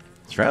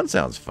 This round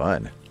sounds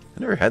fun. I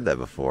never had that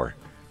before.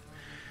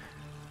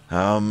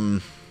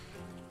 Carter's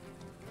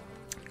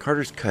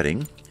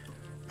cutting.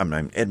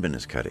 Edmund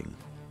is cutting.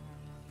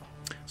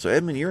 So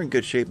Edmund, you're in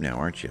good shape now,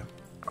 aren't you?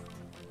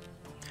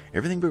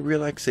 Everything but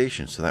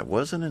relaxation, so that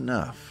wasn't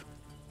enough.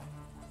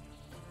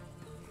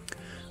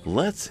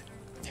 Let's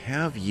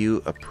have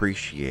you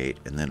appreciate,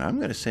 and then I'm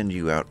going to send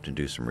you out to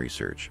do some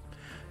research.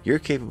 You're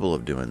capable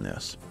of doing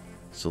this.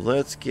 So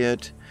let's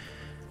get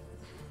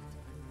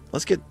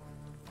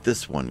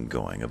this one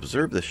going.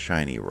 Observe the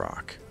shiny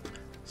rock.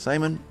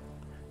 Simon,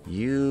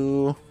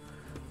 you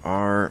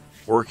are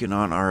working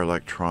on our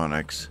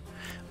electronics.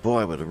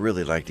 Boy, I would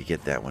really like to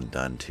get that one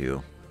done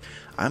too.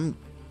 I'm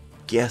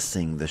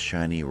guessing the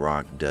shiny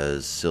rock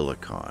does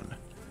silicon.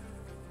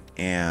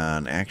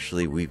 And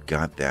actually we've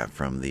got that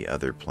from the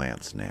other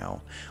plants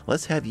now.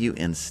 Let's have you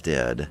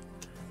instead.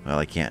 Well,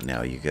 I can't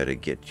now. You got to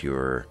get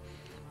your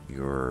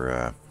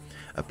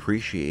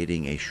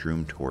appreciating a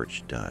shroom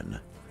torch done.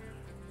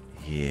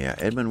 Yeah,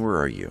 Edmund, where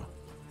are you?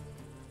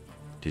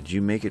 Did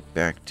you make it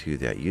back to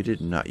that? You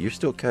did not. You're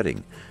still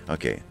cutting.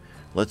 Okay,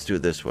 let's do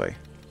it this way.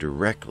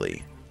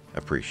 Directly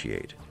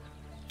appreciate.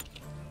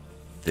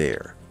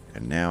 There.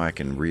 And now I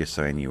can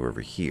reassign you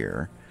over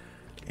here.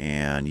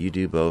 And you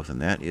do both,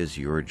 and that is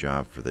your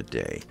job for the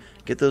day.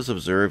 Get those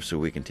observed so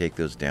we can take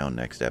those down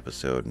next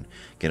episode and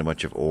get a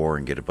bunch of ore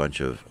and get a bunch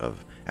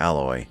of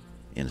alloy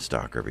in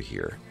stock over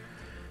here.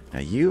 Now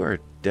you are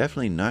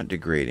definitely not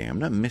degrading. I'm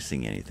not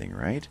missing anything,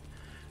 right?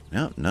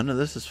 No, none of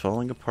this is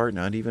falling apart,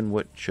 not even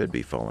what should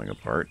be falling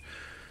apart.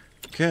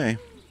 Okay,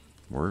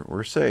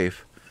 we're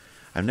safe.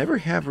 I never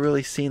have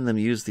really seen them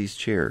use these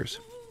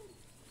chairs.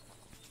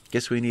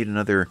 Guess we need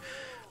another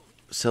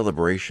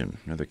celebration,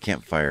 another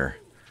campfire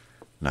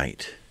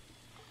night.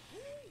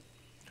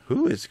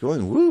 Who is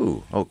going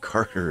woo? Oh,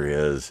 Carter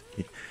is.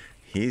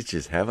 He's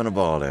just having a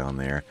ball down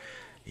there.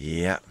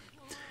 Yeah.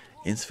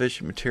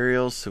 Insufficient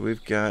materials, so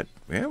we've got,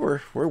 yeah, we're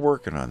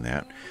working on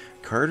that.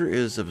 Carter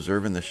is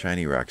observing the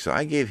shiny rock, so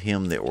I gave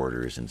him the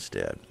orders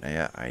instead.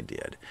 Yeah, I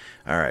did.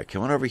 All right,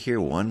 come on over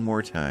here one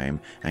more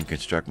time and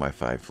construct my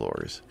 5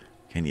 floors.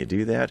 Can you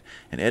do that?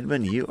 And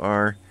Edmund, you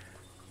are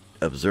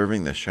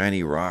observing the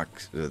shiny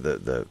rocks,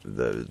 the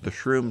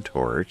shroom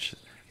torch.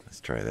 Let's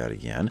try that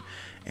again.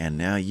 And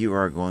now you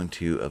are going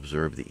to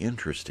observe the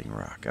interesting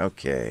rock.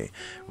 Okay.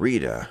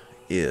 Rita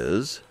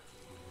is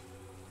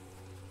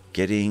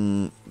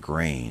getting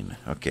grain.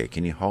 Okay,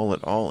 can you haul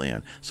it all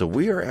in? So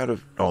we are out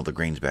of... Oh, the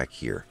grain's back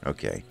here.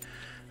 Okay.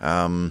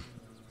 Tell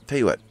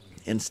you what.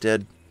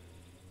 Instead,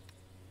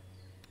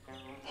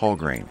 haul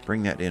grain.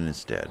 Bring that in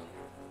instead.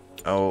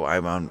 Oh,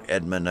 I'm on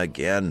Edmund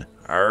again.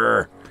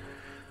 Arr!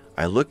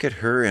 I look at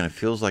her and it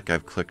feels like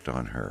I've clicked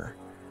on her.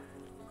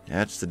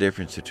 That's the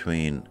difference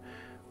between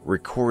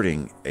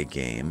recording a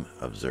game,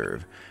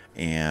 observe,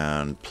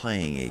 and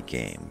playing a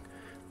game.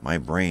 My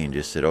brain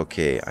just said,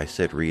 okay, I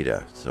said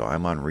Rita, so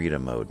I'm on Rita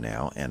mode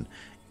now, and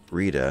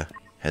Rita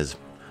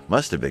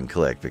must have been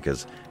clicked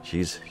because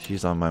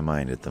she's on my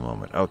mind at the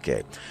moment.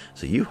 Okay,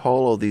 so you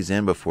haul all these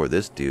in before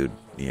this dude,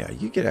 yeah,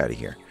 you get out of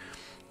here.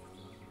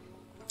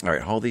 All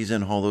right, haul these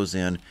in, haul those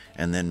in,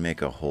 and then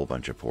make a whole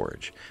bunch of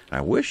porridge. And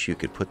I wish you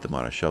could put them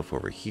on a shelf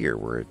over here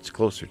where it's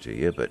closer to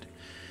you, but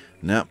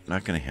nope,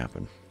 not going to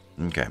happen.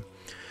 Okay.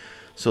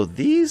 So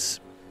these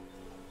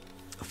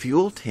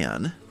fuel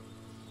 10,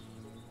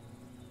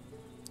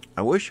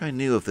 I wish I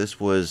knew if this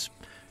was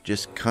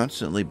just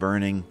constantly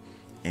burning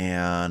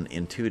and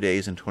in 2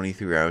 days and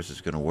 23 hours it's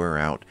going to wear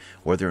out,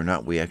 whether or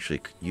not we actually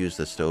use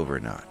the stove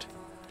or not.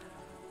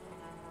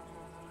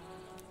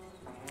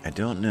 I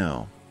don't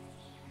know.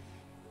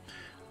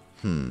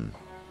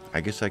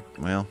 I guess I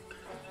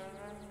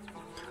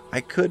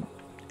could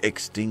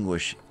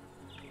extinguish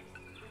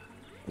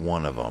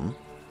one of them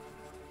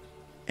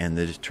and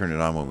then just turn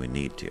it on when we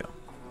need to.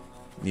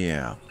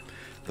 Yeah,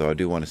 though I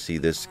do want to see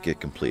this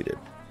get completed.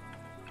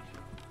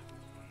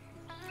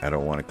 I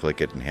don't want to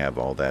click it and have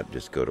all that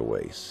just go to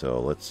waste. So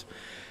let's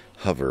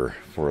hover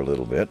for a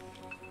little bit.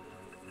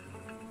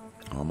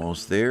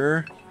 Almost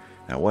there.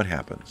 Now what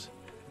happens?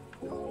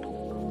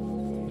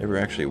 Never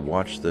actually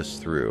watched this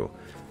through.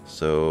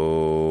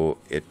 So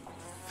it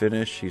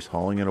finished, she's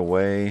hauling it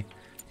away,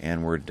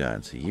 and we're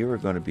done. So you are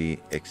going to be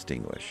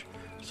extinguished.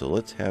 So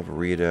let's have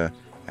Rita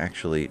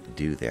actually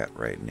do that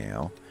right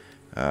now.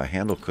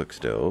 Handle cook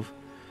stove.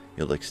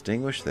 You'll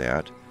extinguish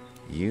that.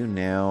 You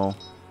now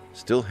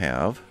still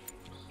have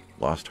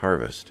lost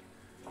harvest.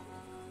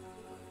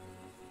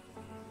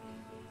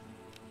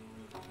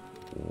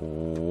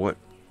 What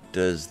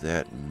does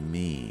that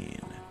mean?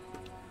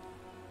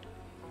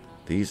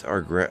 These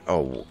are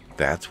oh,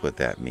 that's what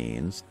that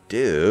means.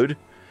 Dude.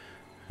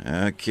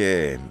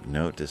 Okay,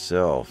 note to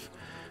self.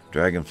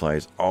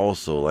 Dragonflies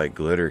also like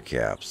glitter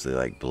caps. They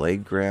like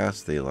blade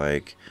grass. They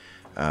like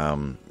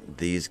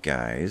these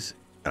guys.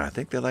 And I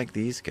think they like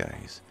these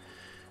guys.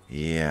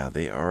 Yeah,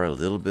 they are a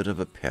little bit of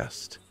a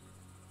pest.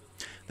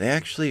 They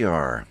actually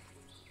are.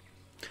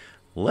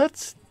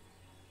 Let's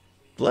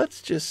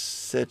just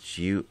set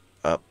you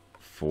up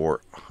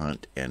for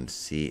hunt and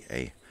see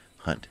a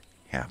hunt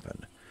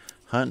happen.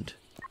 Hunt,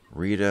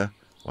 Rita,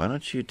 why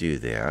don't you do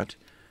that?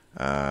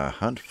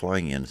 Hunt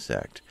flying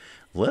insect.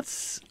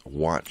 Let's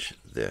watch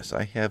this.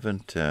 I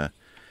haven't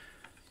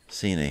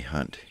seen a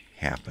hunt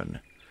happen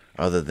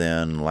other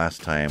than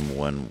last time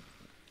when...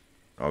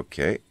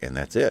 Okay, and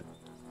that's it.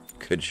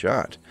 Good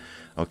shot.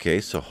 Okay,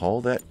 so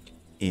haul that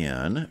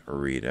in,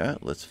 Rita.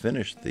 Let's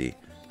finish the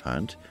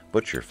hunt.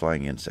 Butcher,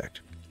 flying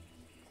insect.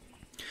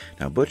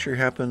 Now, butcher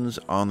happens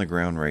on the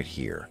ground right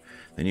here.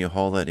 Then you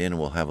haul that in and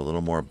we'll have a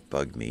little more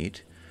bug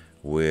meat,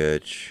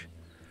 which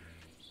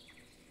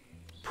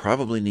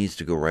probably needs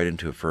to go right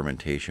into a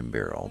fermentation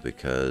barrel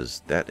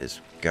because that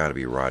has got to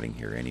be rotting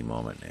here any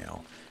moment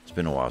now. It's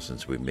been a while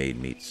since we made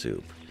meat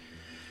soup.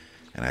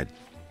 And I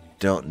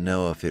don't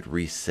know if it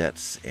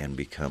resets and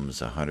becomes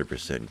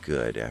 100%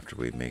 good after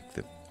we make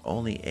the...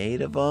 Only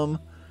 8 of them?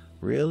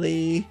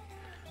 Really?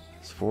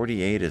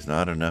 48 is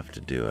not enough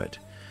to do it.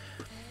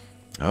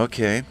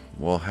 Okay,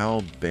 well,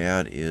 how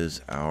bad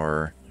is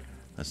our...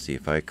 Let's see,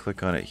 if I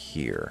click on it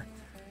here,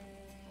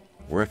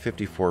 we're at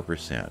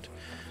 54%.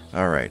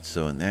 Alright,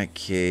 so in that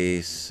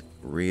case,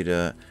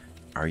 Rita,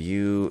 are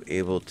you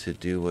able to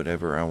do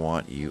whatever I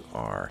want? You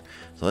are.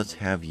 So let's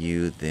have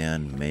you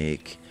then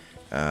make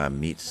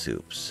meat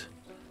soups.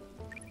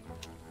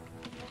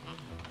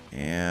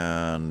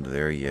 And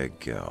there you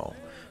go.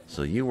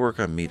 So you work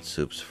on meat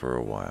soups for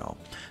a while.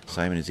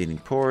 Simon is eating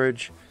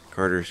porridge.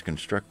 Carter's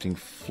constructing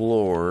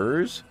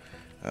floors.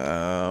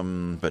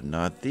 But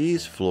not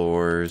these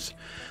floors.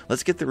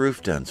 Let's get the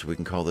roof done so we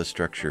can call this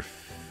structure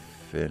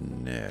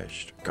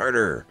finished.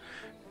 Carter!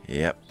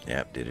 Yep,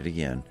 did it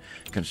again.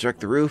 Construct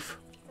the roof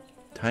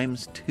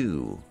times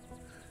 2.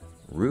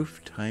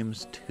 Roof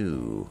times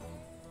 2.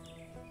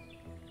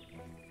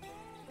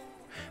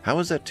 How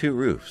is that 2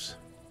 roofs?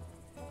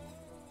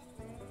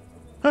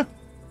 Huh.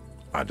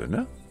 I don't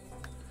know.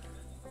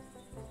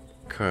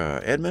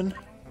 Edmund?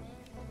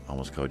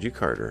 Almost called you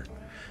Carter.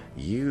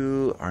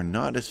 You are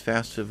not as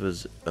fast of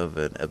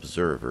an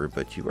observer,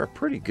 but you are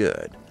pretty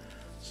good.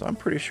 So I'm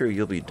pretty sure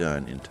you'll be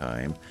done in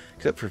time.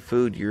 Except for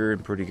food, you're in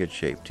pretty good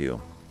shape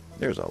too.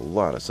 There's a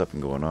lot of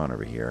something going on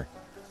over here.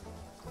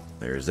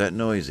 There's that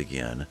noise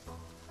again.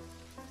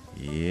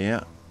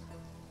 Yeah.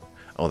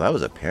 Oh, that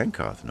was a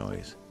pancoth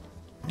noise.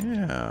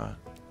 Yeah.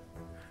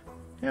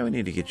 Yeah, we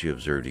need to get you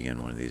observed again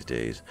one of these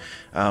days.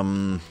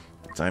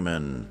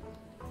 Simon,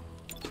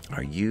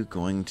 are you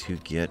going to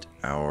get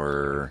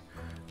our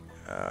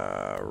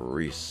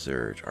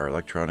research, our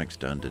electronics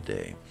done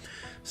today?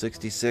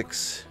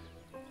 66.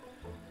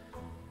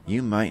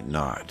 You might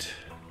not.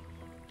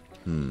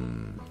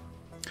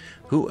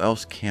 Who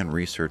else can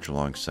research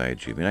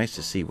alongside you? It'd be nice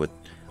to see what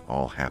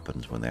all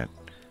happens when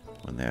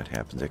that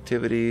happens.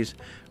 Activities,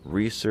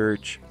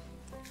 research.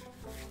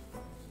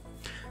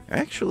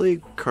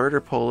 Actually,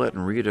 Carter, Paulette,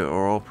 and Rita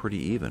are all pretty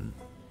even.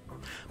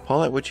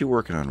 Paulette, what you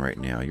working on right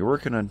now? You're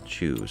working on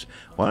shoes.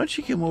 Why don't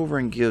you come over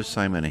and give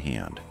Simon a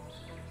hand?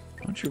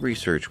 Why don't you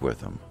research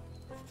with him?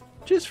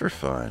 Just for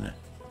fun.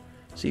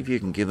 See if you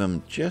can give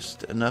him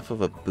just enough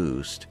of a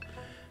boost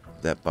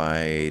that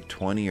by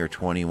 20 or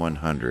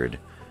 2100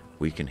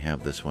 we can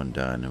have this one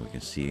done and we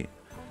can see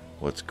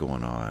what's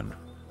going on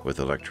with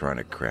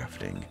electronic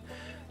crafting.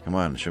 Come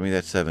on, show me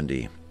that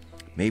 70.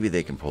 Maybe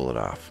they can pull it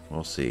off.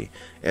 We'll see.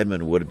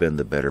 Edmund would have been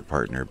the better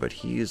partner, but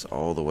he's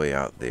all the way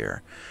out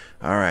there.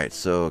 All right,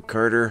 so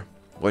Carter,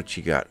 what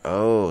you got?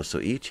 Oh, so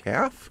each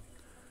half?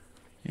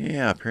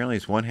 Yeah, apparently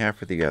it's one half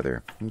for the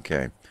other.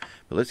 Okay,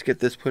 but let's get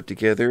this put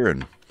together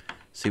and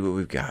see what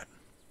we've got.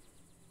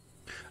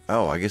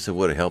 Oh, I guess it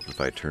would have helped if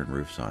I turned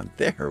roofs on.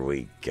 There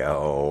we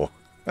go.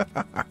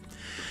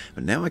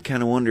 But now I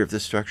kind of wonder if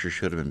this structure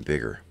should have been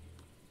bigger.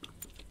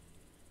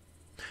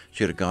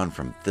 Should have gone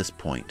from this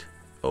point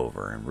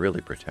over and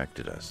really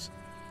protected us.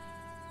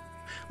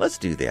 Let's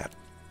do that.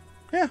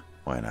 Yeah,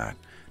 why not?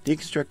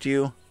 Deconstruct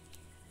you.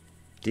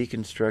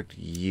 Deconstruct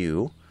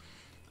you.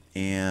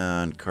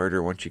 And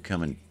Carter, why don't you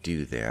come and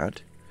do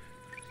that?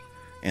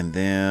 And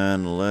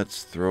then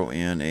let's throw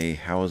in a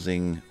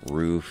housing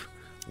roof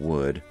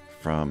wood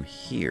from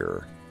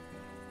here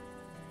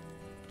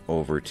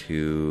over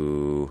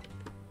to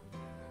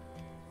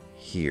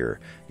here.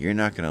 You're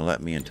not going to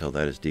let me until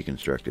that is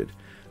deconstructed.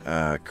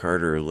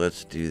 Carter,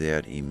 let's do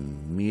that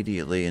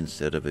immediately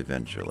instead of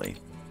eventually.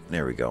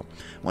 There we go.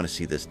 I want to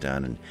see this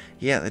done. And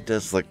yeah, it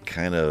does look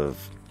kind of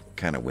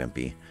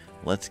wimpy.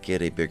 Let's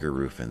get a bigger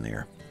roof in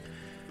there.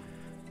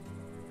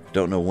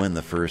 Don't know when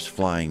the first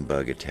flying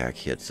bug attack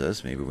hits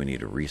us. Maybe we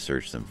need to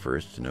research them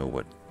first to know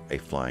what a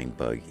flying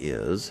bug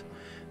is.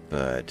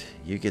 But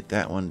you get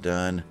that one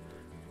done.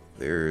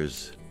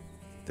 There's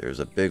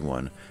a big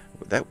one.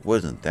 That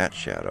wasn't that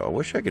shadow. I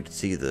wish I could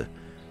see the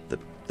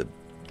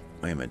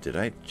wait a minute, did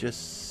I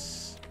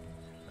just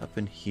up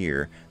in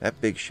here,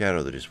 that big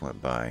shadow that just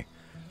went by,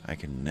 I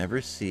can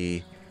never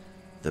see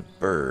the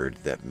bird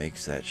that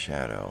makes that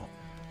shadow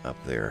up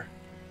there.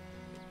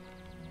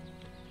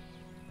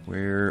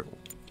 Where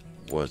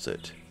was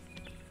it?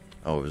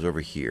 Oh, it was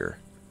over here.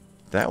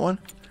 That one?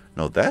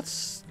 No,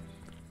 that's...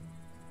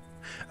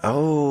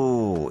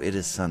 Oh, it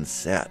is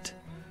sunset.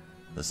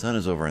 The sun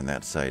is over on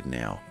that side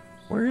now.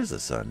 Where is the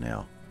sun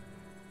now?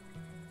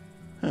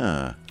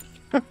 Huh.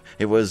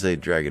 It was a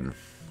dragon.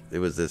 It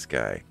was this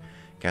guy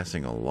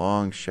casting a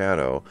long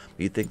shadow.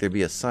 You'd think there'd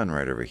be a sun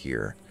right over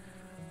here.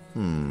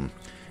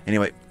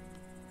 Anyway,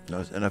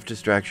 no, enough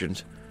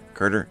distractions.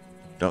 Carter,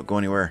 don't go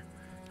anywhere.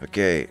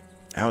 Okay,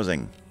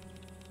 housing.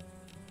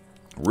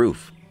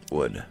 Roof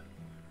wood.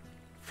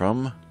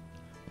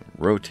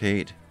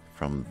 Rotate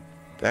from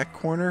that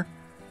corner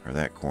or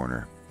that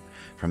corner?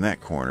 From that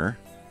corner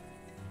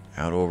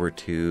out over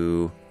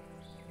to...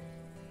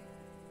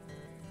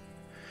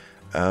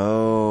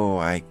 Oh,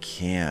 I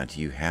can't.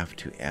 You have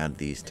to add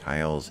these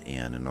tiles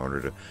in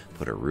order to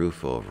put a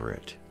roof over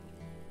it.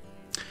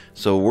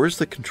 So where's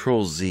the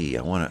Control Z?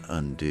 I want to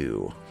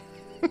undo.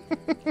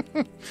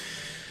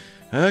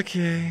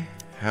 Okay.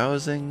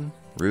 Housing,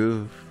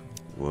 roof,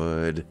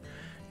 wood.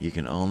 You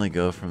can only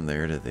go from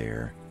there to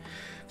there.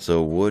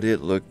 So would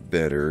it look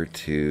better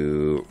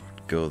to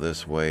go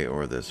this way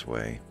or this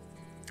way?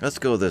 Let's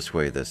go this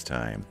way this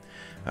time.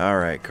 All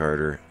right,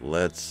 Carter.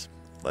 Let's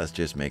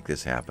just make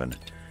this happen.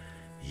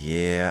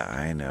 Yeah,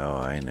 I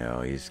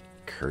know. He's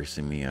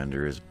cursing me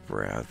under his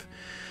breath.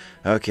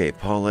 Okay,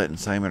 Paulette and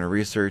Simon are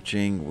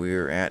researching.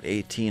 We're at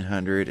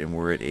 1800 and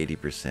we're at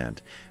 80%.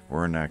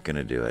 We're not going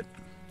to do it.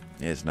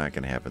 It's not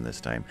going to happen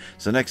this time.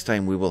 So next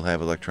time we will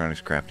have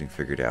electronics crafting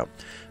figured out.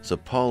 So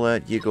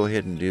Paulette, you go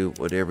ahead and do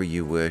whatever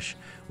you wish.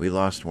 We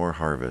lost more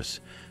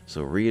harvests.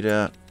 So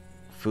Rita,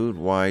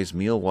 food-wise,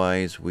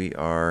 meal-wise, we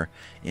are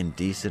in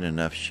decent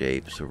enough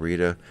shape. So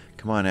Rita,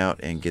 come on out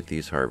and get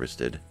these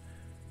harvested.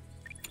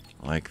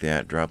 Like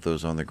that. Drop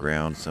those on the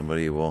ground.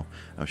 Somebody will,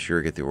 I'm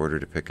sure, get the order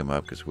to pick them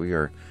up because we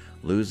are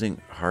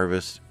losing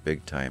harvest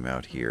big time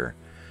out here.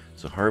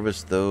 So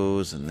harvest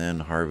those and then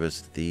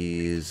harvest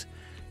these,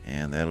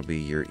 and that'll be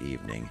your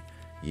evening.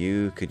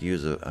 You could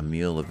use a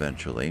meal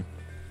eventually.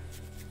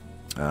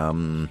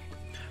 Wow,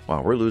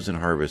 we're losing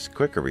harvest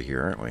quick over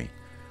here, aren't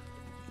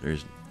we?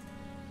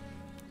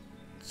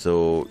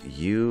 So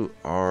you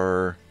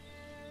are...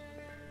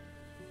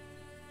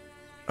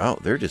 Oh,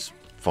 they're just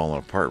falling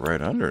apart right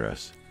under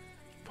us.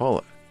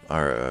 Paula,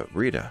 or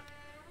Rita,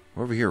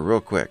 over here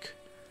real quick.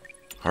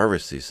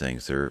 Harvest these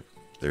things. They're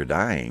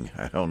dying.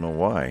 I don't know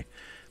why.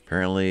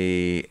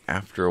 Apparently,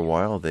 after a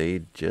while,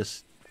 they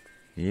just...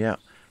 Yeah,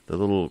 the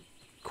little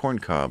corn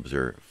cobs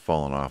are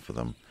falling off of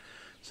them.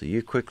 So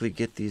you quickly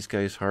get these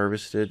guys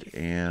harvested,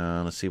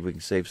 and let's see if we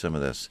can save some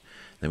of this.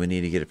 Then we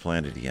need to get it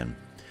planted again.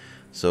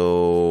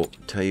 So,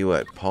 tell you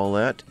what,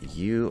 Paulette,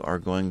 you are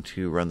going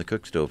to run the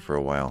cook stove for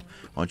a while.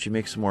 Why don't you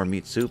make some more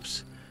meat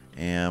soups,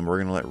 and we're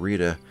going to let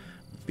Rita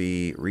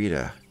be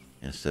Rita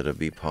instead of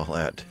be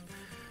Paulette.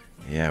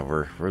 Yeah,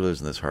 we're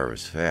losing this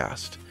harvest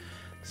fast.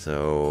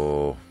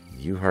 So,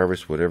 you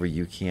harvest whatever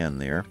you can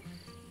there.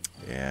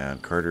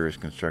 And Carter is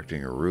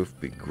constructing a roof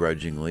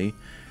begrudgingly,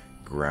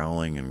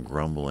 growling and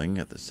grumbling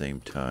at the same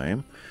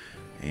time.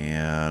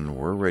 And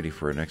we're ready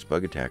for our next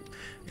bug attack.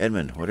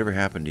 Edmund, whatever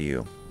happened to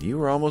you? You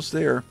were almost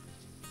there.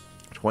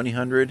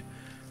 2000.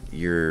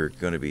 You're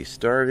going to be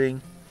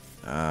starving.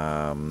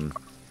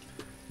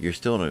 you're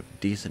still in a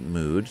decent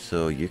mood,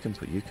 so you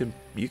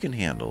can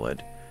handle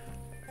it.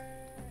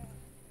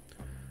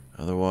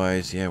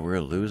 Otherwise, yeah,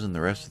 we're losing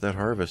the rest of that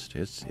harvest.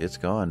 It's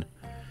gone.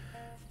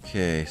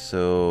 Okay,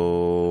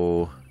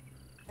 so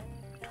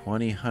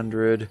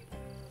 2000.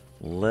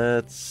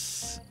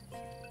 Let's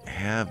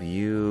have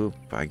you,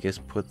 I guess,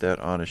 put that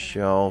on a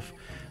shelf,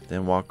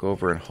 then walk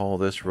over and haul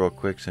this real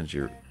quick since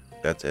you're...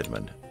 That's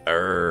Edmund.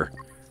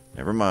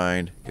 Never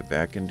mind. Get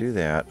back and do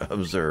that.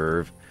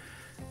 Observe.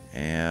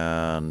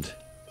 And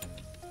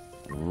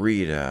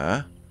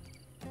Rita,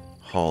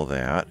 haul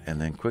that, and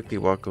then quickly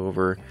walk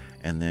over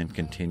and then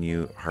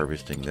continue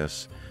harvesting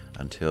this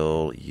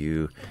until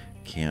you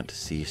can't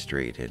see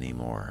straight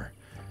anymore.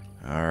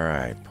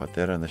 Alright, put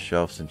that on the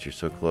shelf since you're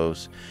so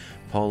close.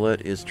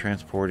 Paulette is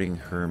transporting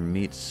her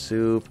meat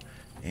soup,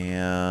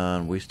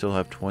 and we still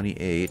have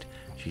 28.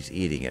 She's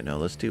eating it. Now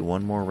let's do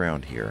one more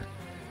round here.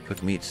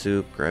 Cook meat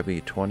soup, grab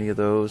me 20 of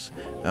those.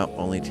 Oh,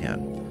 only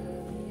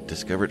 10.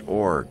 Discovered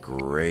ore,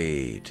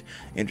 great.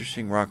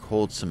 Interesting rock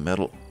holds some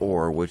metal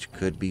ore which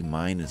could be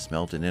mined and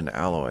smelted into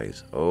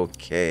alloys.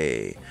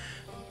 Okay,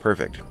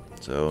 perfect.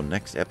 So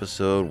next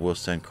episode we'll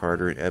send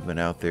Carter and Edmund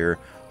out there,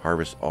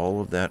 harvest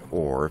all of that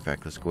ore. In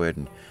fact, let's go ahead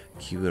and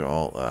queue it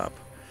all up.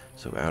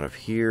 So out of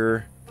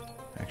here,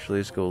 actually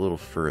let's go a little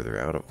further.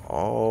 Out of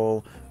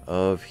all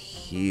of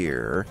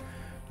here,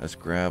 let's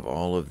grab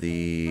all of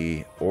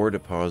the ore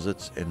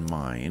deposits and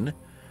mine.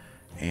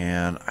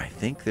 And I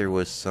think there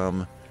was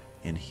some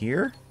in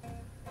here.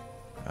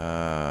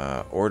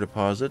 Ore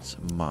deposits,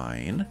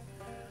 mine.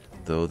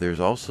 Though there's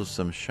also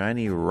some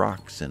shiny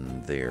rocks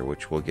in there,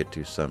 which we'll get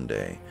to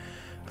someday.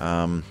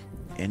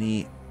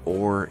 Any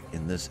ore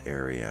in this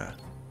area?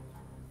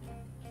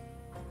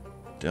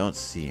 Don't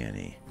see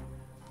any.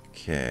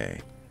 Okay.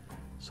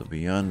 So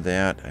beyond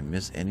that, I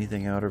miss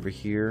anything out over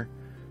here?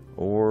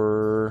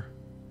 Or...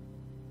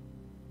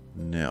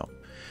 no.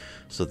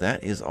 So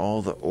that is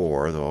all the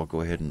ore, though I'll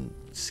go ahead and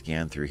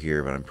scan through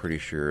here, but I'm pretty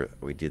sure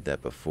we did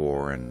that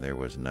before and there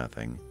was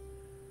nothing.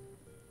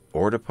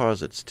 Ore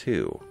deposits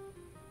too.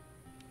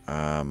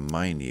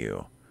 Mind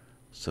you.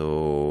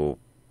 So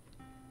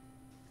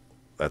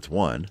that's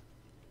one.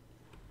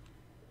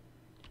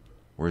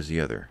 Where's the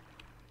other?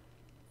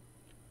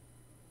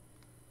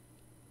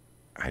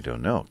 I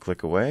don't know.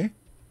 Click away?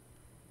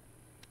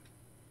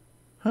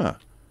 Huh.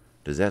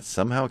 Does that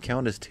somehow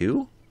count as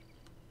two?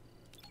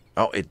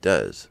 Oh, it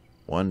does.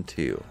 1,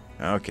 2.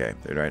 Okay,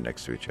 they're right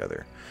next to each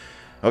other.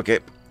 Okay,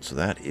 so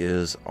that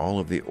is all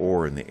of the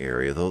ore in the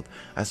area, though.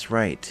 That's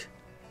right.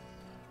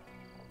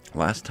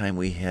 Last time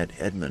we had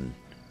Edmund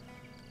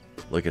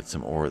look at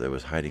some ore that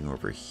was hiding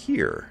over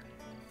here,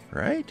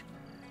 right?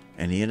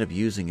 And he ended up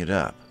using it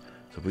up.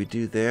 So if we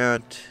do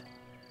that,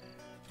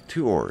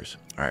 2 ores.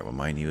 All right, we'll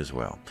mine you as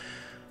well.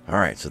 All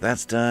right, so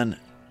that's done.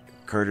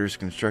 Carter's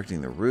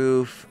constructing the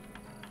roof.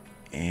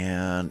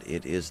 And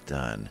it is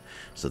done.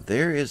 So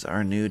there is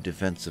our new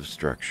defensive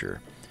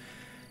structure.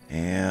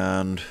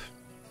 And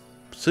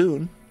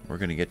soon we're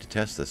going to get to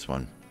test this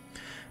one.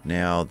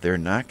 Now, they're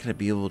not going to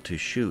be able to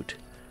shoot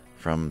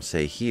from,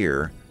 say,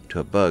 here to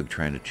a bug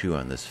trying to chew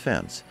on this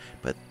fence.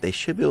 But they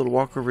should be able to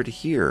walk over to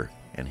here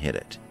and hit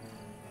it.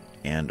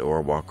 And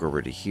or walk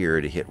over to here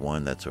to hit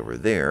one that's over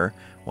there.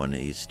 One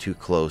is too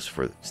close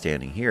for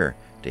standing here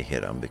to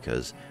hit them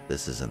because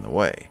this is in the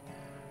way.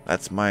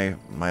 That's my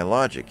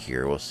logic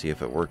here. We'll see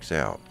if it works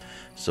out.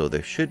 So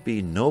there should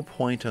be no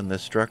point on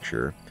this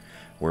structure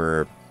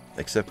where,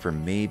 except for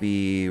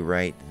maybe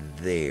right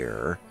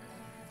there,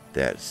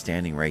 that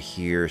standing right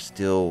here,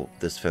 still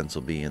this fence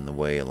will be in the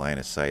way, a line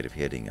of sight of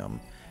hitting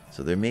them.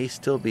 So there may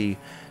still be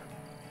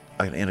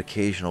an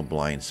occasional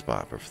blind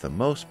spot, but for the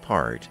most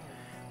part,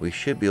 we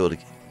should be able to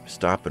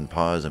stop and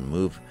pause and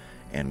move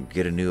and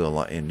get a new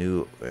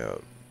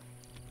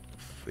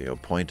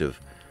point of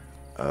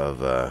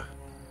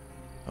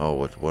oh,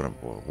 what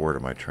word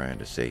am I trying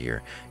to say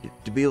here?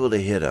 To be able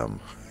to hit them.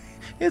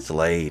 It's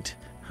late.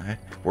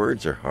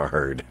 Words are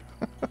hard.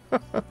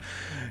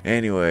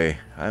 Anyway,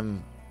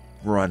 I'm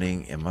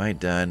running. Am I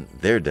done?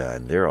 They're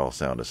done. They're all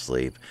sound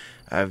asleep.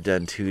 I've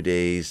done 2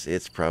 days.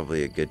 It's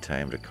probably a good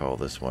time to call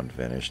this one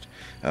finished.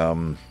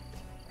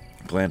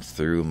 Glance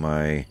through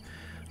my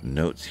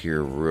notes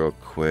here real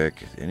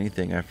quick.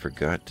 Anything I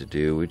forgot to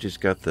do? We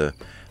just got the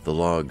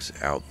logs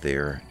out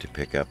there to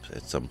pick up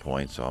at some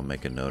point, so I'll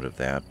make a note of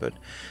that. But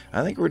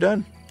I think we're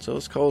done. So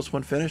let's call this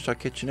one finished. I'll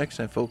catch you next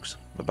time, folks.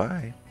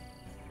 Bye-bye.